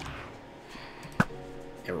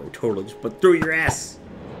 Arrow totally just put through your ass.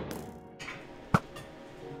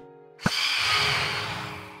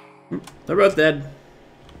 They're both dead.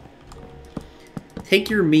 Take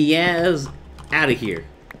your Miaz out of here.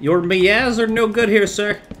 Your Miaz are no good here,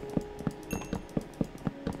 sir.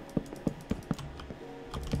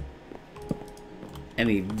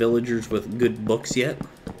 Any villagers with good books yet?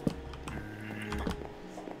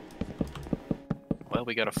 Well,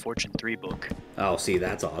 we got a Fortune 3 book. Oh, see,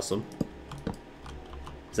 that's awesome.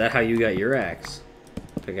 Is that how you got your axe?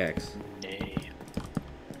 Pickaxe. Nay.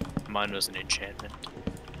 Mine was an enchantment.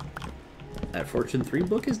 That Fortune 3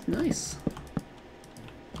 book is nice.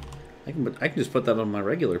 I can just put that on my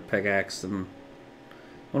regular pickaxe and...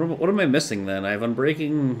 What am I missing then? I have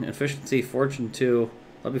Unbreaking, Efficiency, Fortune 2,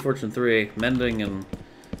 Levy Fortune 3, Mending, and...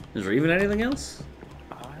 Is there even anything else?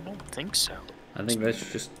 I don't think so. I think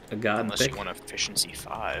that's just a god Unless pick. you want Efficiency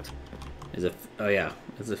 5. Is it... Oh yeah.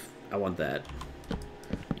 I want that.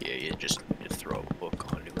 Yeah, you just need to throw a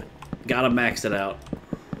book onto it. Gotta max it out.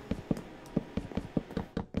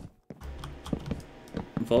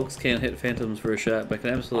 Folks can't hit phantoms for a shot, but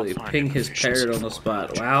can absolutely I'll find ping an his efficiency parrot on the for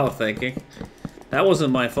spot. it. Wow, thinking. That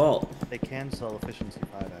wasn't my fault. They can sell efficiency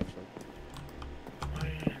 5 actually. Oh,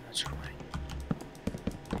 yeah, that's right.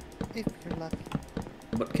 If you're lucky.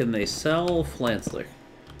 But can they sell Flansler?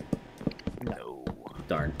 No.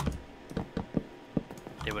 Darn.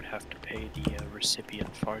 They would have to pay the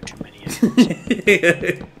recipient far too many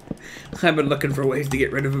hours. I've been looking for ways to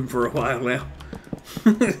get rid of him for a while now.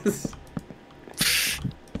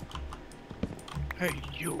 Hey,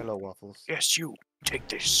 you. Hello, Waffles. Yes, you. Take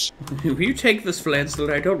this. Will you take this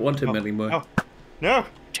Flansler? I don't want him anymore. No. No!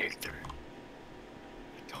 Take the.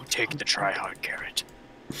 Don't take the try-hard carrot.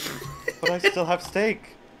 But I still have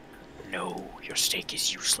steak. No, your steak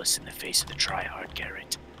is useless in the face of the try-hard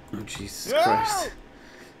carrot. Oh, Jesus Christ.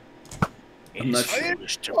 It I'm is not sure-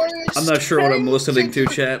 foolish to I'm not sure what I'm listening to,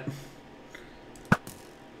 chat.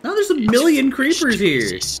 Now there's a million creepers here.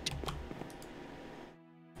 resist.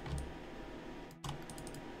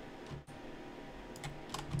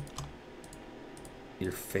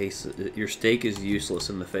 Your steak is useless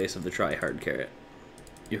in the face of the try-hard carrot.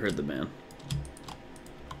 You heard the man.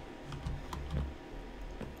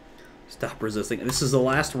 Stop resisting. This is the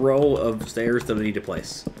last row of stairs that I need to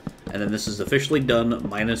place. And then this is officially done,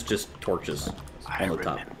 minus just torches I on the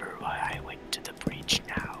top. remember why I went to the breach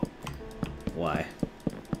now. Why?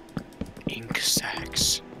 Ink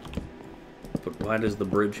sacks. But why does the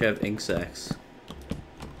bridge have ink sacks?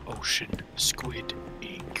 Ocean squid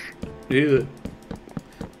ink. Yeah.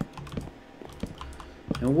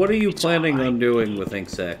 And what are you It's planning all I on doing with ink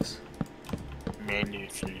sacks? Many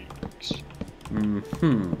things.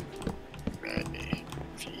 Mm-hmm. Many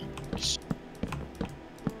things.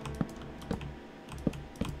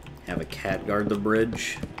 Have a cat guard the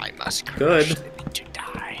bridge. I must Good. crush them to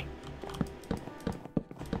die.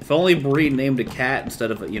 If only Bree named a cat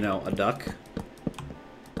instead of, you know, a duck.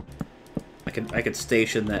 I could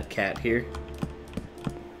station that cat here.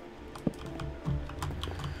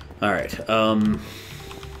 Alright,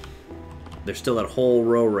 there's still that whole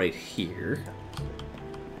row right here.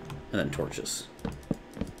 And then torches.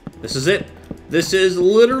 This is it. This is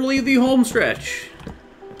literally the home stretch.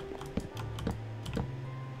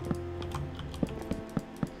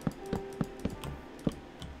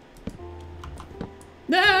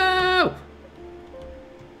 No!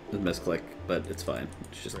 It's a misclick, but it's fine.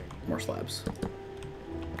 It's just more slabs.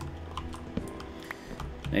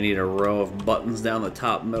 I need a row of buttons down the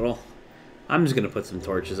top middle. I'm just gonna put some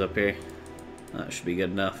torches up here. That should be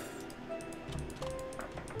good enough.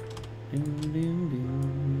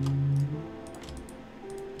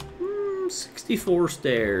 64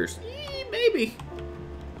 stairs. Maybe.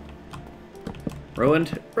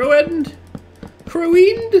 Ruined. Ruined.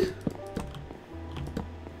 Ruined.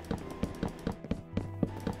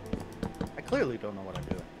 I clearly don't know what I'm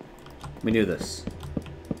doing. We knew this.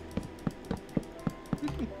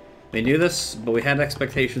 We knew this, but we had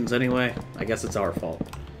expectations anyway. I guess it's our fault.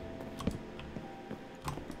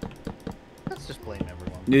 Let's just blame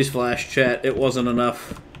everyone. Newsflash, chat, it wasn't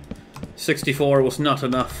enough. 64 was not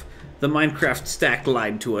enough. The Minecraft stack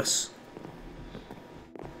lied to us.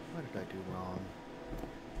 What did I do wrong?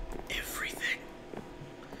 Everything.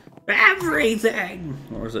 Everything!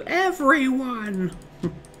 Or is it everyone?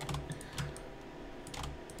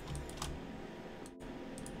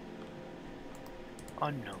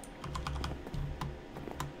 Unknown.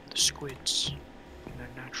 The squids in their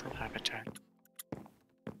natural habitat.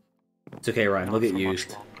 It's okay, Ryan, Not we'll get for much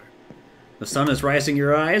used. longer. The sun is rising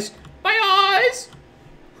your eyes? My eyes!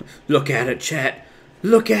 Look at it, chat.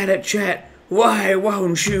 Look at it, chat. Why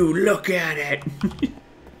won't you look at it?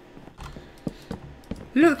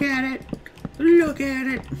 Look at it. Look at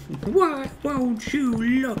it. Why won't you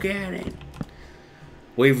look at it?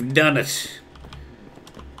 We've done it.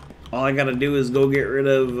 All I gotta do is go get rid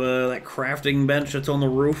of that crafting bench that's on the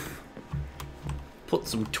roof. put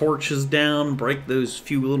some torches down, break those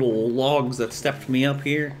few little logs that stepped me up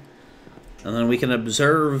here, and then we can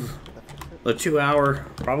observe the 2-hour,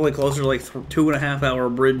 probably closer to like 2.5 hour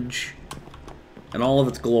bridge in all of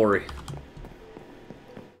its glory.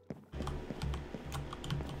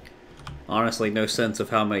 Honestly, no sense of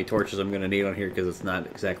how many torches I'm going to need on here because it's not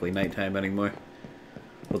exactly nighttime anymore.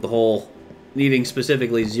 But the whole needing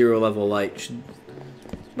specifically 0 level light should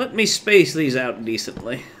let me space these out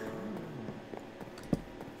decently.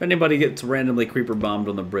 If anybody gets randomly creeper bombed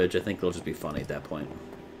on the bridge, I think it'll just be funny at that point.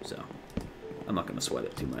 So, I'm not going to sweat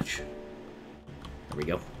it too much. There we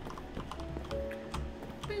go.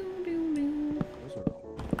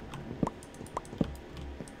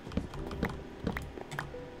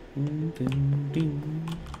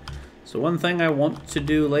 So one thing I want to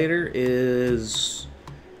do later is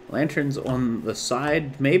lanterns on the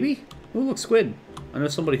side, maybe? Ooh, look, squid. I know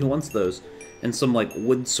somebody who wants those. And some, like,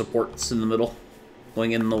 wood supports in the middle,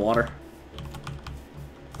 going in the water.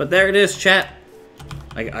 But there it is, chat.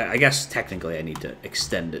 I guess technically I need to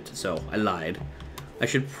extend it, so I lied. I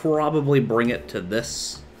should probably bring it to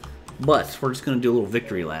this, but we're just going to do a little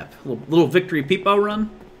victory lap. A little victory peepo run.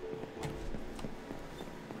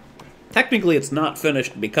 Technically it's not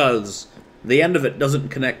finished because the end of it doesn't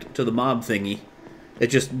connect to the mob thingy. It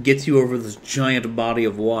just gets you over this giant body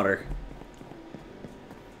of water.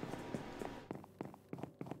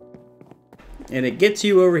 And it gets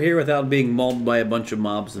you over here without being mauled by a bunch of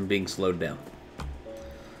mobs and being slowed down.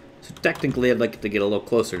 So technically I'd like it to get a little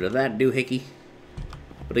closer to that doohickey.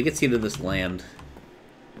 But it gets you to this land.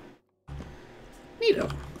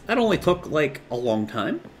 Neato. That only took, like, a long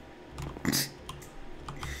time.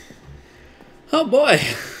 Oh boy.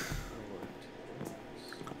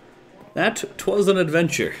 That 'twas an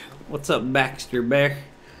adventure. What's up, Baxter Bear?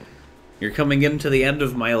 You're coming into the end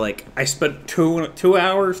of my, like, I spent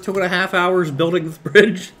 2.5 hours building this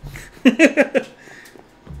bridge.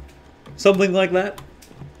 Something like that.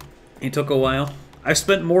 It took a while. I've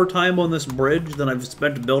spent more time on this bridge than I've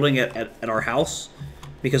spent building it at our house,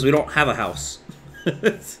 because we don't have a house.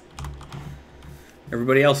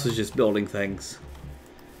 Everybody else is just building things.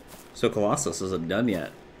 So Colossus isn't done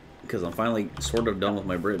yet, because I'm finally sort of done with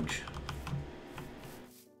my bridge.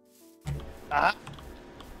 Ah.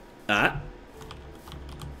 Ah.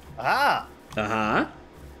 Ah. Uh-huh.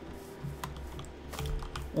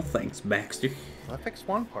 Well, thanks, Baxter. Well, that fixed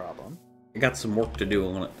one problem. I got some work to do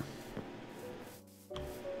on it.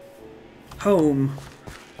 Home.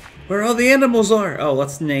 Where all the animals are. Oh,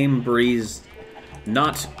 let's name Breeze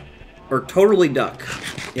not or totally duck.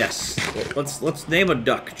 Yes. Let's name a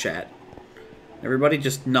duck, chat. Everybody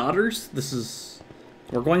just nodders.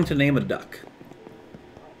 We're going to name a duck.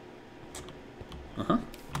 Uh-huh.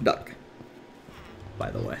 Duck. By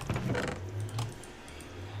the way.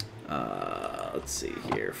 Let's see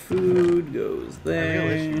here. Food goes there. My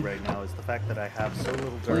real issue right now is the fact that I have so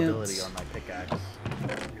little durability on my pickaxe.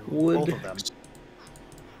 Wood. Both of them.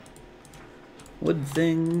 Wood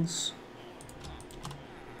things.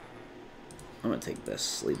 I'm gonna take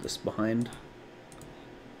this, leave this behind.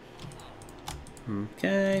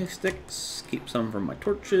 Okay, sticks. Keep some from my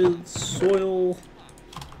torches. Soil.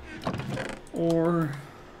 Or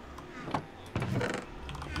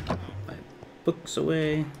my books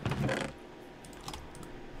away.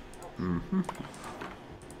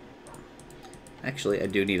 Actually, I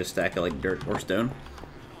do need a stack of like dirt or stone.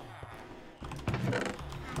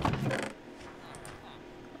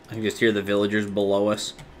 I can just hear the villagers below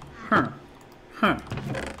us. Huh. Huh.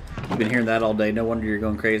 You've been hearing that all day. No wonder you're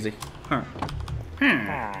going crazy. Huh.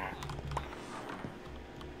 Huh.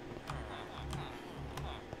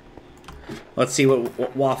 Let's see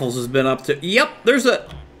what Waffles has been up to. Yep, there's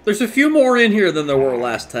a few more in here than there were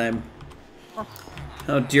last time.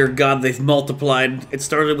 Oh dear God, they've multiplied. It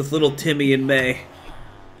started with little Timmy and May,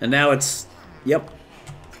 and now it's, yep.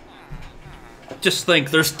 Just think,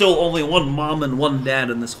 there's still only one mom and one dad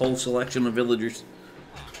in this whole selection of villagers.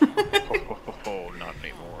 Oh, not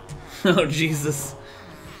anymore. Oh Jesus.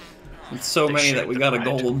 It's so They many that shared we the got a pride.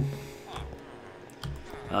 golem.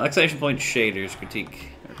 Exclamation point shaders, critique,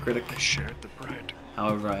 or critic. I shared the bread.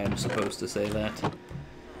 However I am supposed to say that.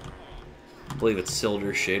 I believe it's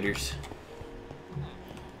Silder shaders.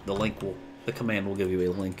 The command will give you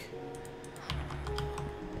a link.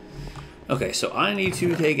 Okay, so I need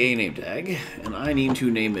to take a name tag, and I need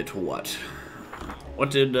to name it what?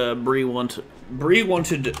 What did Bree want? Bree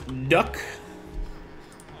wanted Duck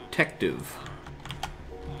Detective.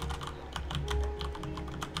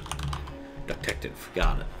 Detective,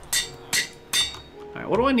 got it. Alright,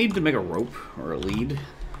 what do I need to make a rope or a lead?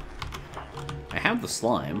 I have the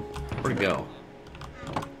slime. Where'd it go?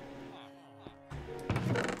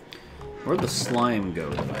 Where'd the slime go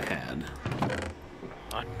that I had?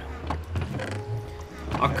 Unknown.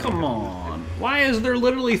 Oh, come on. Why is there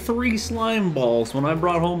literally 3 slime balls when I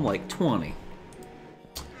brought home like 20?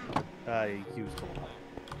 I used a lot.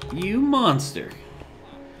 You monster.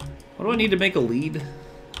 What do I need to make a lead?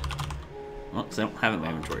 Oh, 'cause I don't have it in my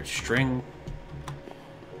inventory. String.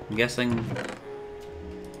 I'm guessing.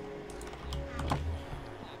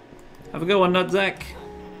 Have a good one, Nutzack.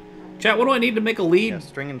 Chat, what do I need to make a lead? Yeah,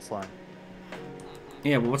 string and slime.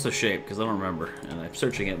 Yeah, but what's the shape? Because I don't remember. And I'm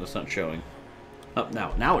searching it and it's not showing. Oh,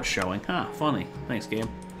 now it's showing. Huh, funny. Thanks, game.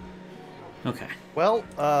 Okay. Well,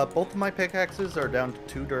 both of my pickaxes are down to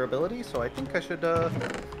 2 durability, so I think I should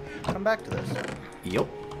come back to this. Yep.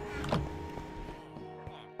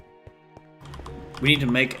 We need to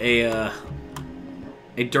make a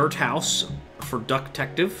dirt house for Duck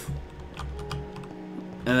Detective.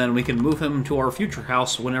 And then we can move him to our future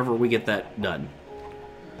house whenever we get that done.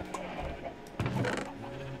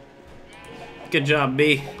 Good job,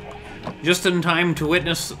 B. Just in time to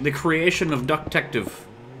witness the creation of Duck Detective.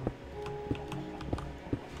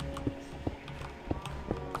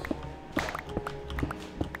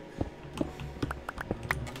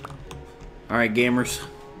 Alright, gamers.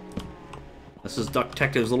 This is Duck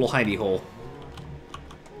Detective's little hidey hole.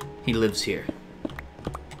 He lives here.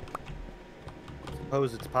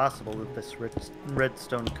 Suppose it's possible that this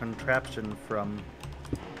redstone contraption from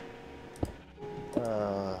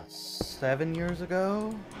 7 years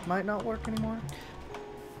ago might not work anymore.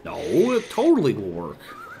 No, it totally will work.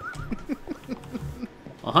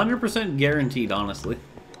 100% guaranteed, honestly.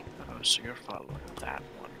 Oh, so you're following that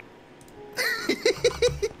one.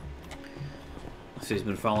 So he's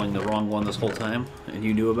been following the wrong one this whole time, and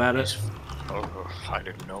you knew about it? Oh, I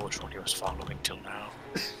didn't know which one he was following till now.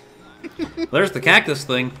 There's the cactus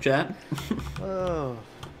thing, chat. Oh,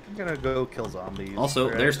 I'm gonna go kill zombies. Also,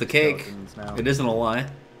 Or there's the cake. skeletons now It isn't a lie.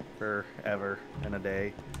 forever and a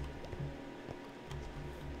day.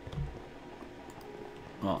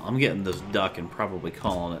 Well, I'm getting this duck and probably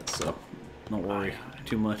calling it, so don't worry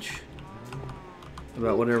too much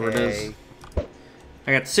about whatever it is.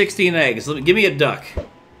 I got 16 eggs. Give me a duck.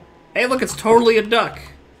 Hey, look, it's totally a duck.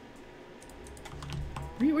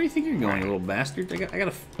 Where do you think you're going, you little bastard? I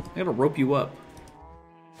gotta rope you up.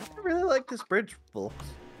 I really like this bridge, Wolf.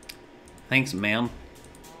 Thanks, man.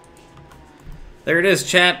 There it is,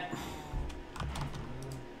 chat.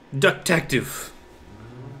 Duck Detective.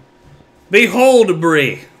 Behold,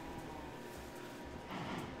 Bree.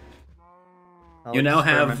 You now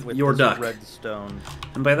have your duck. Redstone.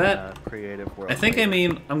 And by that, creative world I think I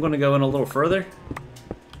mean I'm going to go in a little further.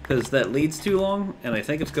 Because that leads too long, and I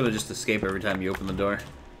think it's going to just escape every time you open the door.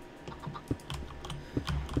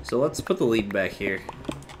 So let's put the lead back here.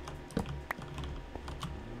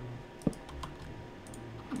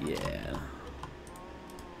 Yeah.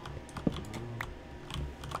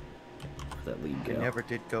 Where'd that lead I go? never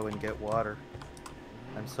did go and get water.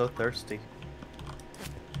 I'm so thirsty.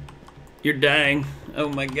 You're dying. Oh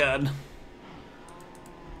my god.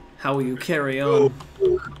 How will you carry on?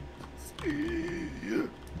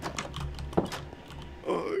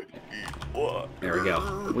 There we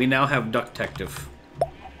go. We now have Duck Detective.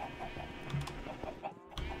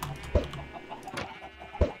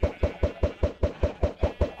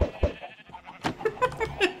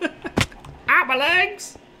 Ah, my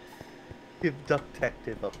legs! Give Duck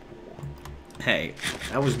Detective up. Hey,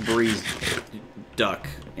 that was Bree's duck.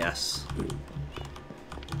 Yes.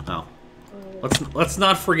 Oh. Let's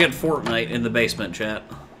not forget Fortnite in the basement, chat.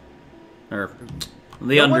 Or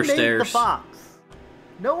the No understairs. one named the box.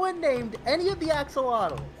 No one named any of the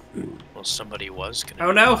axolotls. Well, somebody was gonna.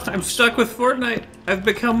 Oh no, I'm stuck with Fortnite. I've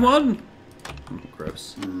become one.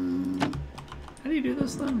 Gross. How do you do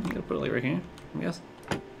this then? You gotta put it like right here, I guess.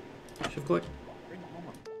 Shift click.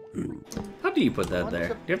 How do you put that there?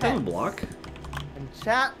 Do you have to have a block? And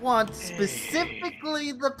chat wants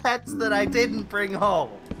specifically the pets that I didn't bring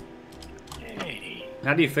home. Hey.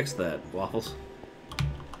 How do you fix that, Waffles?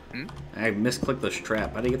 Hmm? I misclicked this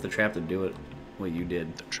trap. How do you get the trap to do it? What you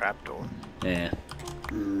did? The trapdoor. Yeah.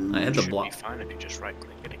 I had the Should block. be fine if you just right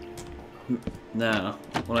click it again. No.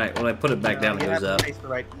 When I put it back down, it You goes have up. to face the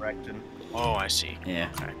right direction. Oh, I see. Yeah.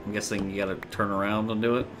 Okay. I'm guessing you gotta turn around and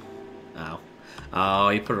do it. Oh. Oh,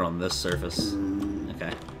 you put it on this surface.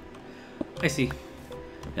 Okay. I see.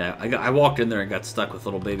 Yeah, I walked in there and got stuck with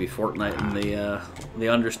little baby Fortnite in the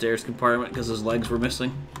understairs compartment because his legs were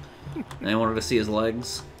missing. And I wanted to see his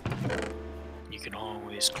legs. You can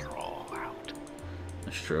always crawl out.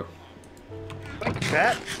 That's true. Quick,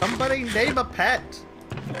 chat, somebody name a pet.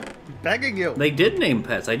 I'm begging you. They did name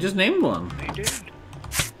pets. I just named one. They did.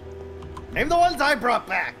 Name the ones I brought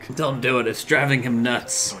back! Don't do it. It's driving him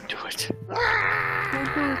nuts. Don't do it.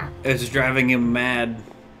 It's driving him mad.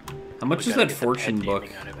 How much We is gotta that get the fortune pet book?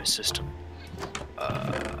 naming out of his system.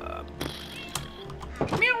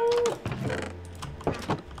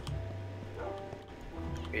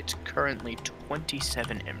 It's currently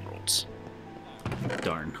 27 emeralds.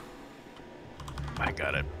 Darn. I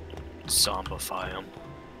gotta zombify them.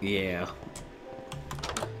 Yeah.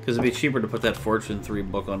 Because it'd be cheaper to put that Fortune 3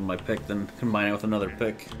 book on my pick than combine it with another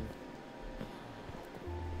pick.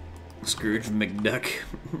 Scrooge McDuck.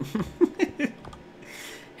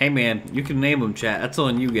 Hey man, you can name them, chat. That's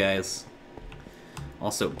on you guys.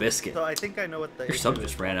 Also, Biscuit. So I think I know what the Your issue sub is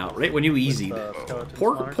just ran out right when you with easied. the skeleton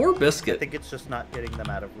Poor spawner. I Biscuit. think it's just not getting them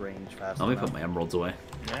out of range fast Let me enough. put my emeralds away.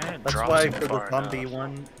 That's why for the zombie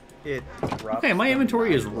one, it drops Okay, my them inventory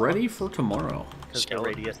 9 is ready for tomorrow. because the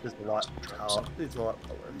radius is a lot lower.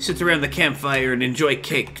 Sit around the campfire and enjoy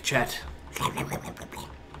cake, chat.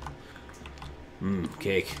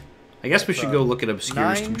 Cake. I guess we should go look at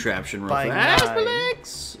Obscure's 9 contraption real by fast. 9,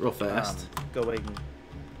 Relax. Real fast. Going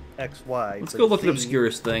XY. Let's the go look at Z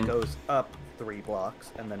Obscure's thing. Goes up 3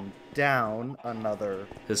 blocks and then down another.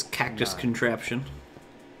 His cactus 9. contraption.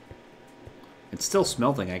 It's still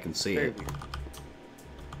smelting, I can see Very it. weird.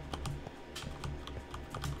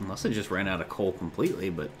 Unless it just ran out of coal completely,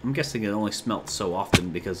 but I'm guessing it only smelt so often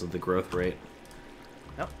because of the growth rate.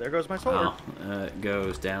 Yep, there goes my sword. Oh, it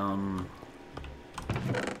goes down.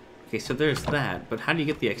 Okay, so there's that, but how do you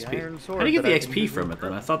get the XP? iron sword How do you get that I the can XP use from with it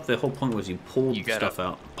then? her. I thought the whole point was you pulled You gotta stuff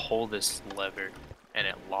out. pull this lever, and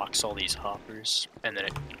it locks all these hoppers, and then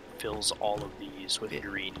it fills all of these with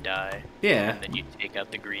green dye. Yeah. And then you take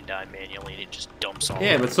out the green dye manually, and it just dumps all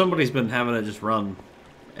Yeah, of but it. somebody's been having it just run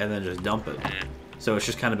and then just dump it. So it's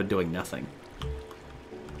just kind of been doing nothing.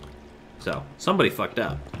 So, somebody fucked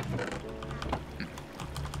up.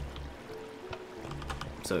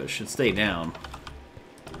 So it should stay down.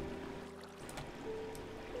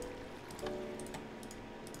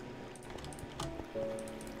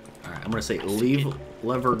 Alright, I'm gonna say leave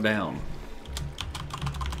lever down.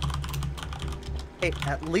 Hey,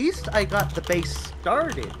 at least I got the base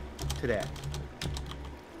started today.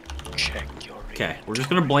 Check your Okay, we're just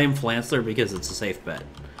gonna blame Flansler because it's a safe bet.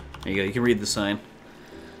 There you go, you can read the sign.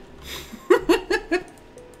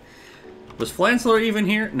 Was Flansler even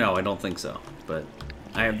here? No, I don't think so. But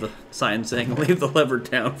I have the sign saying, leave the lever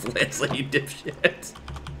down, Flansler, you dipshit.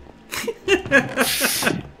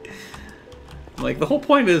 Like, the whole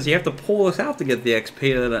point is you have to pull this out to get the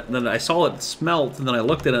XP, and then I saw it smelt, and then I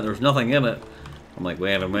looked at it, and there was nothing in it. I'm like,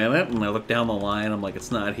 wait a minute, and I look down the line, I'm like, it's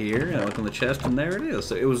not here, and I look in the chest, and there it is.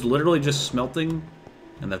 So it was literally just smelting,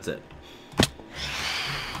 and that's it.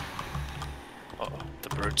 Uh-oh, the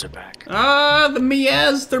birds are back. Ah, the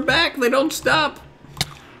Mias, they're back, they don't stop.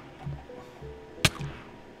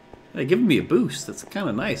 They giving me a boost, that's kind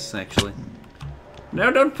of nice, actually. No,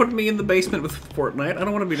 don't put me in the basement with Fortnite, I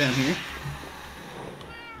don't want to be down here.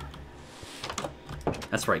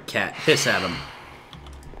 That's right, cat, hiss at him.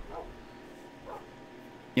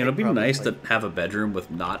 You know, it'd be nice to have a bedroom with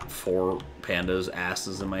not 4 pandas'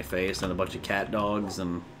 asses in my face and a bunch of cat dogs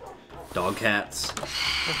and dog cats.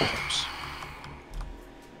 Of course.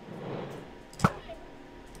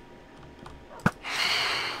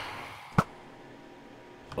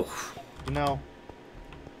 Oh, You know,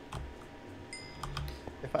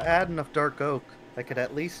 if I add enough dark oak, I could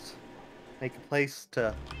at least make a place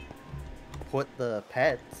to put the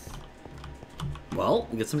pets. well,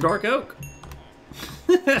 get some dark oak.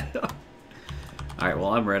 Alright, well,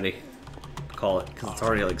 I'm ready. Call it, because it's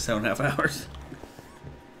already like 7.5 hours.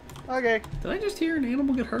 Okay. Did I just hear an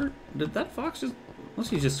animal get hurt? Did that fox just... Unless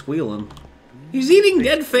he's just squealing. He's eating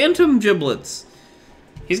dead phantom giblets!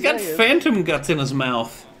 He's got Yeah, he is. phantom guts in his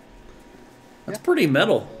mouth. That's pretty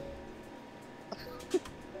metal.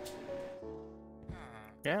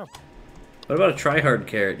 Yeah. What about a tryhard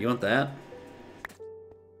carrot? You want that?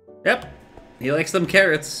 Yep. He likes them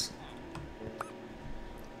carrots.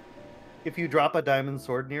 If you drop a diamond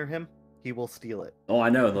sword near him, he will steal it. Oh,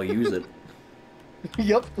 I know. They'll use it.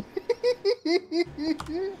 Yep.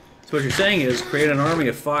 So what you're saying is create an army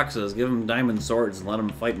of foxes, give them diamond swords, and let them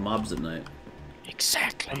fight mobs at night.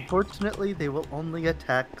 Exactly. Unfortunately, they will only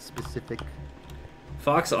attack specific.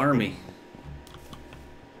 Fox army.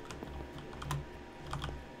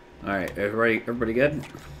 Alright, everybody good?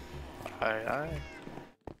 Aye.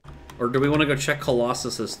 Or do we want to go check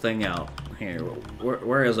Colossus's thing out? Here,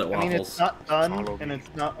 where is it, I mean, Waffles? it's not done Follow and me. it's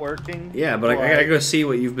not working. Yeah, but I gotta go see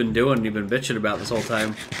what you've been doing. You've been bitching about this whole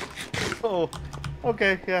time. Oh,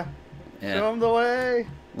 okay, yeah. Yeah. Show him the way.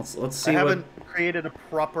 Let's I see haven't created a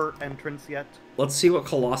proper entrance yet. Let's see what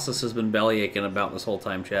Colossus has been bellyaching about this whole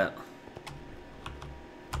time, chat.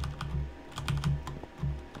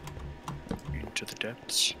 Into the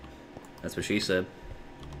depths. That's what she said.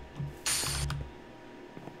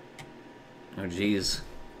 Oh, jeez.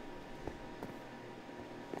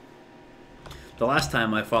 The last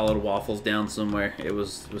time I followed Waffles down somewhere, it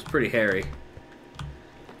was pretty hairy.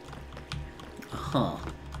 Huh.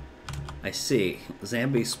 I see.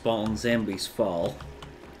 Zombies spawn, zombies fall.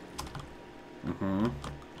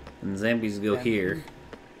 And zombies go here.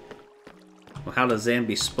 Well, how does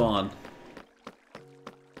zombies spawn?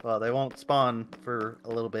 Well, they won't spawn for a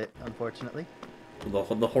little bit, unfortunately.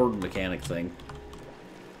 The horde mechanic thing.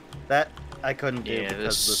 That I couldn't do Yeah, because of the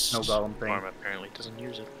this snow golem thing. farm apparently doesn't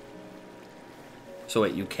use it. So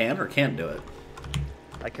wait, you can or can't do it?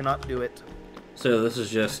 I cannot do it. So this is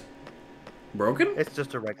just broken? It's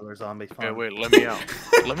just a regular zombie farm. Okay, wait, let me out.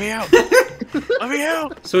 Let me out. Let me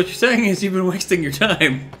out. So what you're saying is you've been wasting your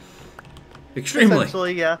time. Extremely.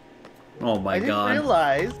 Essentially, yeah. Oh my I didn't god.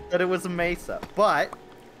 realize that it was a mesa, but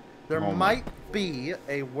there Oh my- might be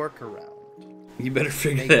a workaround. You better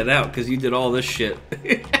figure that out, because you did all this shit.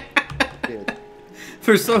 Dude.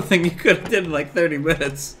 For something you could have did in like 30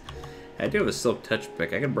 minutes. I do have a silk touch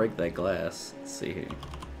pick. I can break that glass. Let's see here.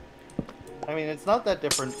 I mean, it's not that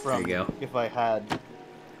different from There you go. if I had,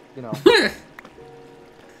 you know. I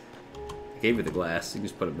gave you the glass. You can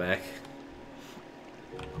just put it back.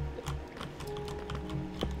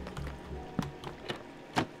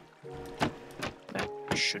 That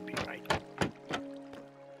should be right.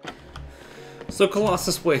 So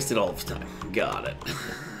Colossus wasted all of his time. Got it.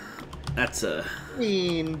 That's a... I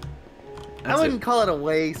mean, I That's wouldn't call it a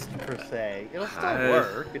waste per se. It'll still Uh,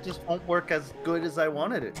 work. It just won't work as good as I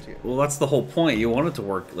wanted it to. Well, that's the whole point. You want it to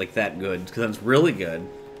work like that good, because it's really good.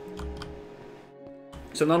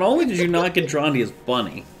 So not only did you not get Drondi as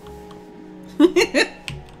Bunny,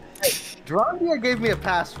 Drondia gave me a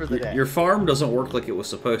pass for the day. your farm doesn't work like it was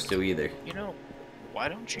supposed to either. You know, why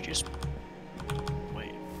don't you just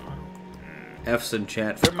wait? F's in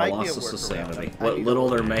chat for There might be a Colossus' workaround. sanity. I What need to little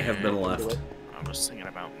look there may into have been it. left. I was thinking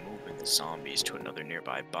about moving the zombies to another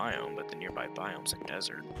nearby biome, but the nearby biome's a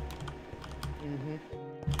desert. Mm-hmm.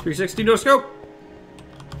 360 no scope!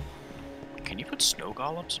 Can you put snow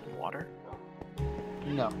golems in water?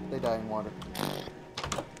 No, they die in water.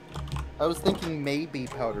 I was thinking maybe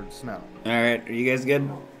powdered snow. Alright, are you guys good?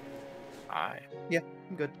 Aye. Yeah,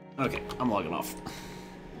 I'm good. Okay, I'm logging off.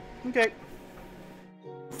 Okay.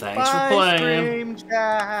 Thanks Bye, for playing. stream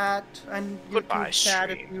chat. And Goodbye, YouTube chat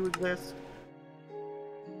if stream. you exist.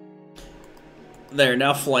 There,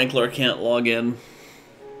 now Flankler can't log in.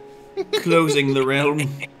 Closing the realm.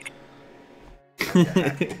 Into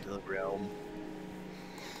the realm.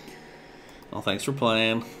 Well, thanks for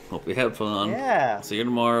playing. Hope you had fun. Yeah. See you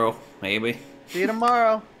tomorrow, maybe. See you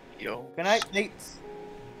tomorrow. Yo. Good night, mates.